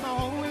 I spend my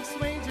whole week's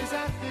wages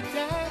at the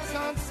dance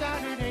on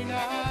Saturday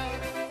night.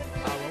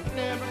 I won't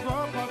never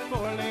grow up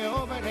poorly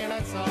over there,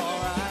 that's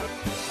alright.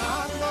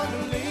 I'm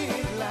gonna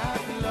live,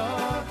 laugh,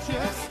 love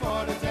just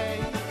for today.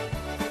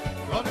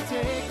 Gonna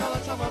take all the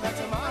trouble that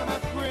tomorrow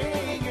might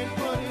bring and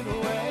put it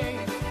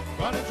away.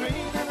 Gonna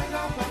drink every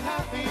drop of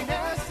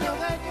happiness till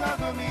they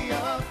cover me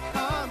up.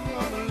 I'm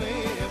gonna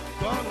live,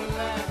 gonna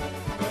laugh,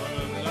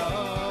 gonna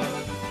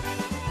love.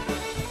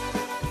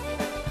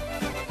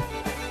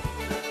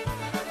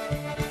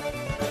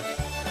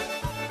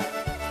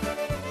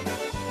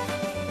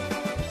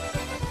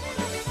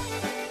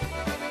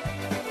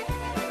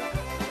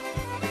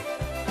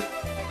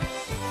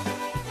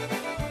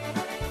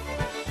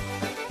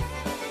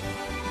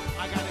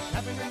 I got a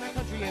cabin in the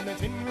country and the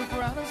tin roof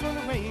around us when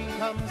the rain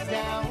comes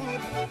down.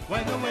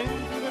 When the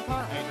wind through the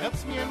pine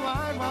helps me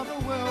unwind while the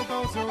world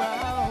goes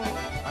around.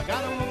 I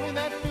got a woman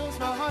that fills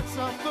my heart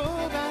so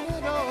full that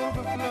it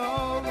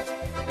overflows.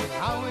 And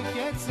how it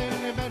gets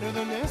any better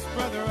than this,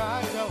 brother,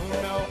 I don't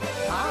know.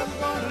 I'm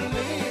gonna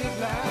live,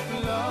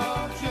 laugh,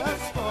 love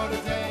just for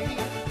today.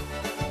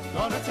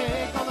 Gonna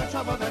take all the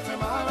trouble that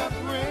tomorrow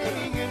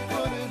bring and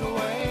put it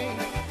away.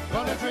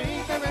 Gonna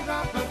drink every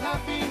drop of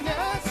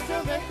happiness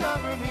till they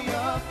cover me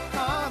up.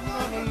 I'm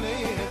gonna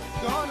live,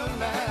 gonna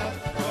laugh,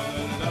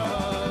 gonna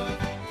love.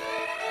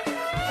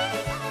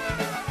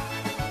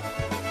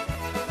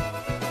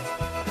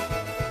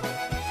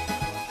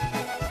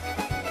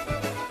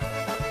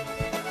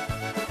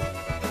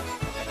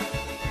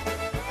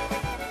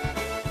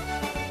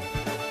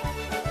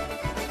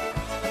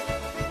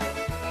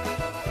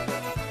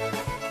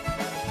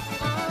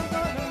 I'm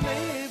gonna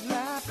live,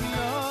 laugh,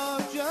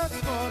 love just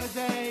for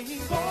today.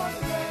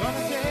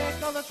 Gonna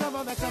take all the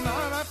trouble that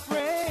tomorrow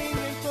bring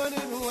and put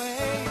it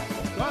away.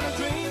 Gonna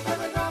drink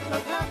every drop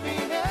of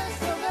happiness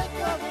till they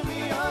cover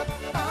me up.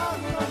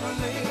 I'm gonna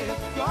live,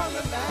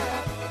 gonna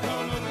laugh,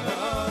 gonna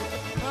love.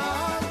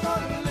 I'm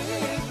gonna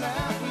live,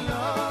 laugh,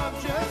 love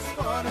just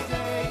for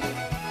today.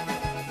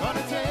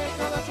 Gonna take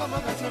all the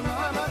trouble that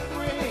tomorrow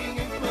bring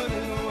and put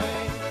it away.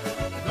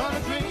 Gonna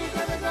drink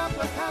every drop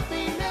of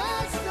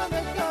happiness till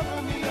they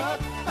cover me up.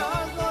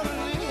 I'm gonna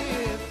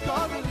live,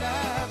 gonna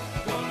laugh,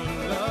 gonna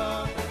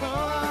love.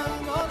 Oh,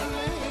 I'm gonna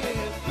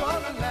live,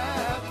 gonna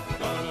laugh,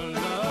 gonna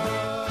love.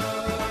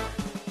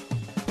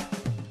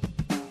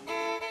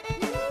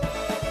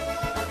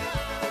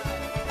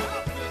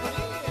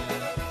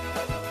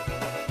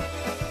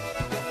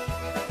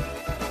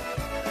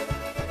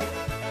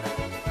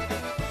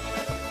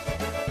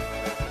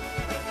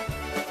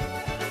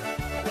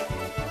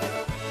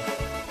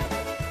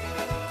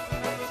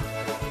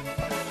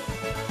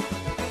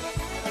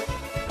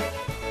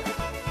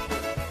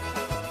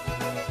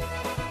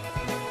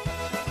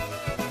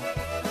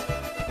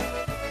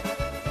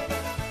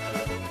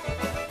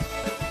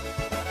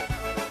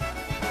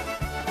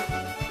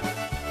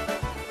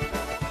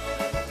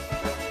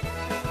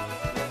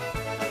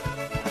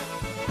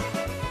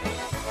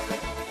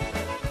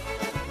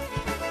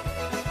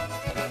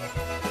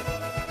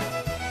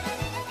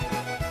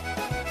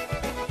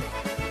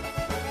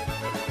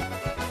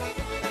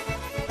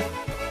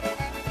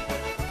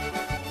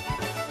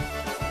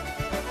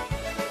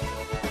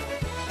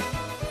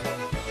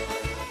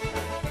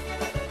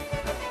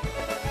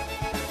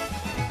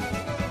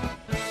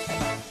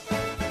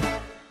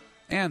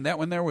 And that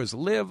one there was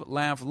Live,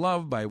 Laugh,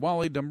 Love by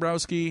Wally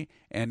Dombrowski.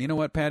 And you know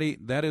what, Patty?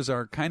 That is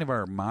our kind of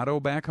our motto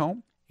back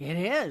home. It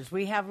is.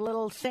 We have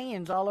little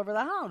sayings all over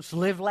the house.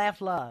 Live, laugh,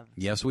 love.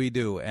 Yes, we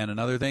do. And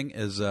another thing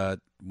is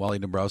Wally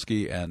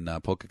Dombrowski and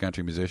Polka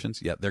Country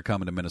Musicians. Yeah, they're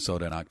coming to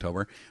Minnesota in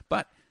October.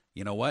 But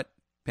you know what,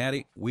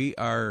 Patty? We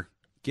are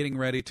getting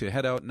ready to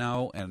head out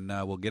now, and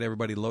we'll get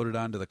everybody loaded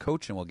onto the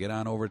coach, and we'll get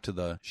on over to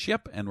the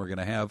ship, and we're going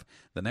to have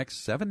the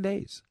next 7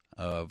 days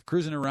of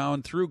cruising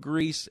around through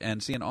Greece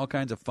and seeing all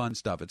kinds of fun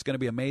stuff. It's going to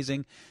be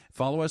amazing.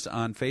 Follow us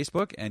on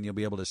Facebook, and you'll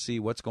be able to see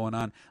what's going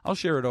on. I'll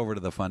share it over to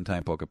the Fun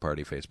Time Polka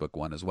Party Facebook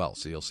one as well,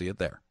 so you'll see it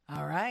there.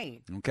 All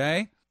right.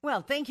 Okay?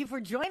 Well, thank you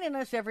for joining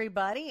us,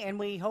 everybody, and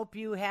we hope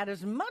you had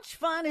as much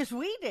fun as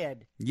we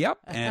did. Yep,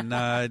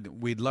 and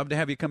we'd love to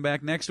have you come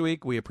back next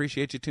week. We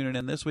appreciate you tuning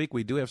in this week.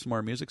 We do have some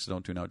more music, so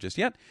don't tune out just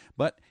yet.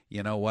 But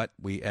you know what?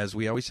 As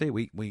we always say,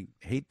 we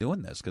hate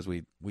doing this because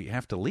we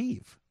have to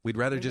leave. We'd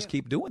rather just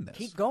keep doing this.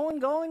 Keep going.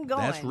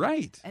 That's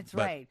right. That's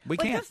but right. We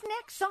but can't. this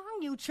next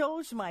song you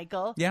chose,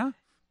 Michael. Yeah?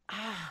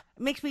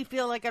 it makes me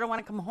feel like I don't want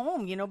to come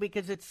home,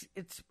 because it's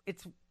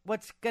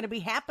what's going to be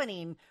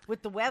happening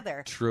with the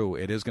weather. True.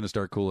 It is going to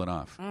start cooling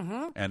off.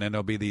 Mm-hmm. And then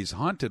there'll be these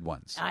haunted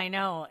ones. I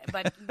know,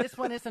 but this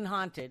one isn't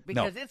haunted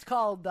because it's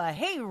called the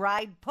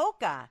Hayride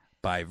Polka.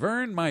 By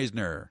Vern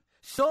Meisner.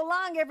 So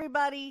long,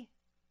 everybody.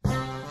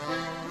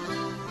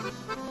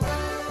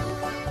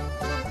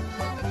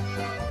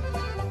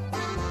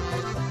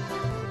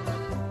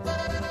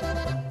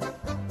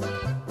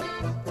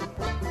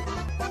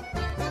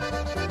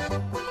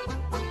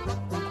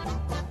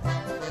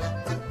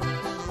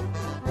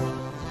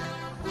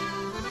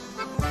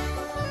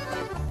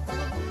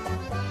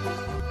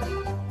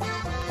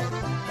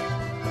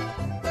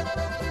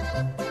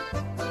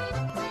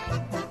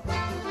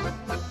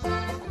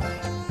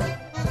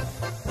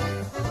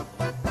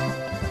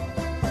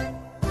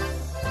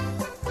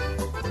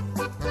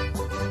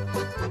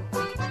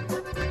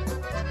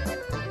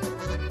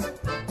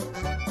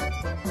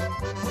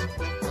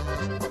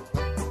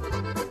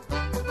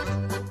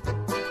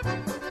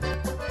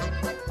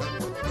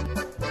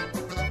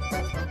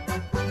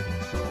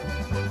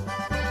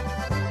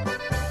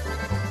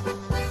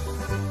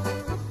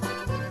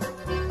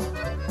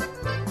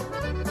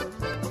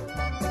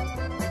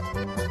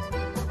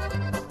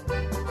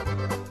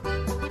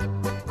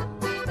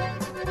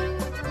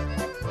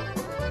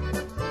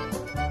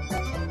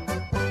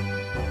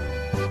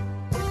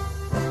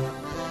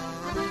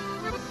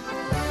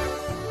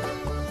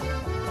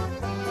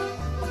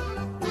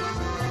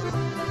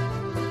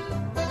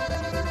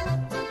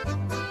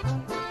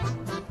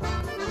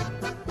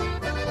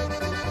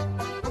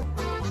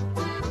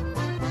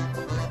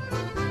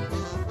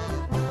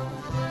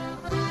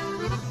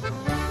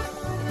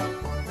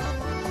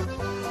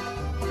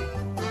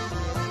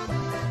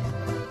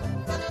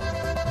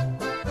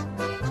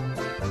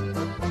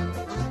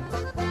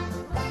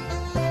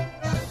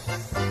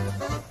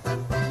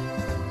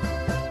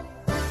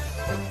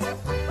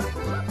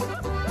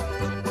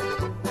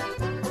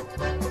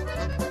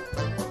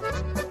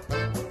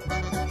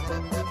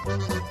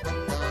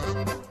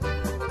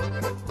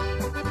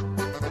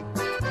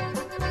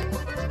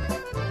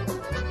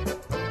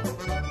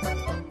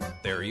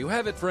 There you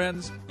have it,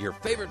 friends. Your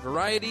favorite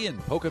variety in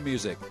polka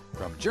music.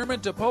 From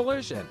German to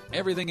Polish and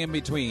everything in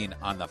between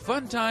on the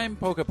Fun Time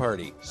Polka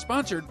Party,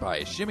 sponsored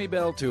by Shimmy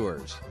Bell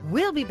Tours.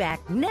 We'll be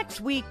back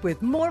next week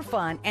with more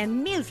fun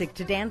and music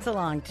to dance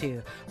along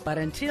to. But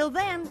until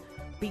then,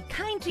 be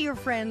kind to your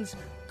friends,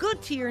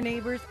 good to your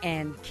neighbors,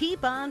 and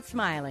keep on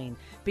smiling,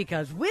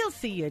 because we'll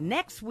see you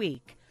next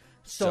week.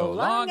 So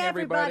long,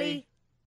 everybody.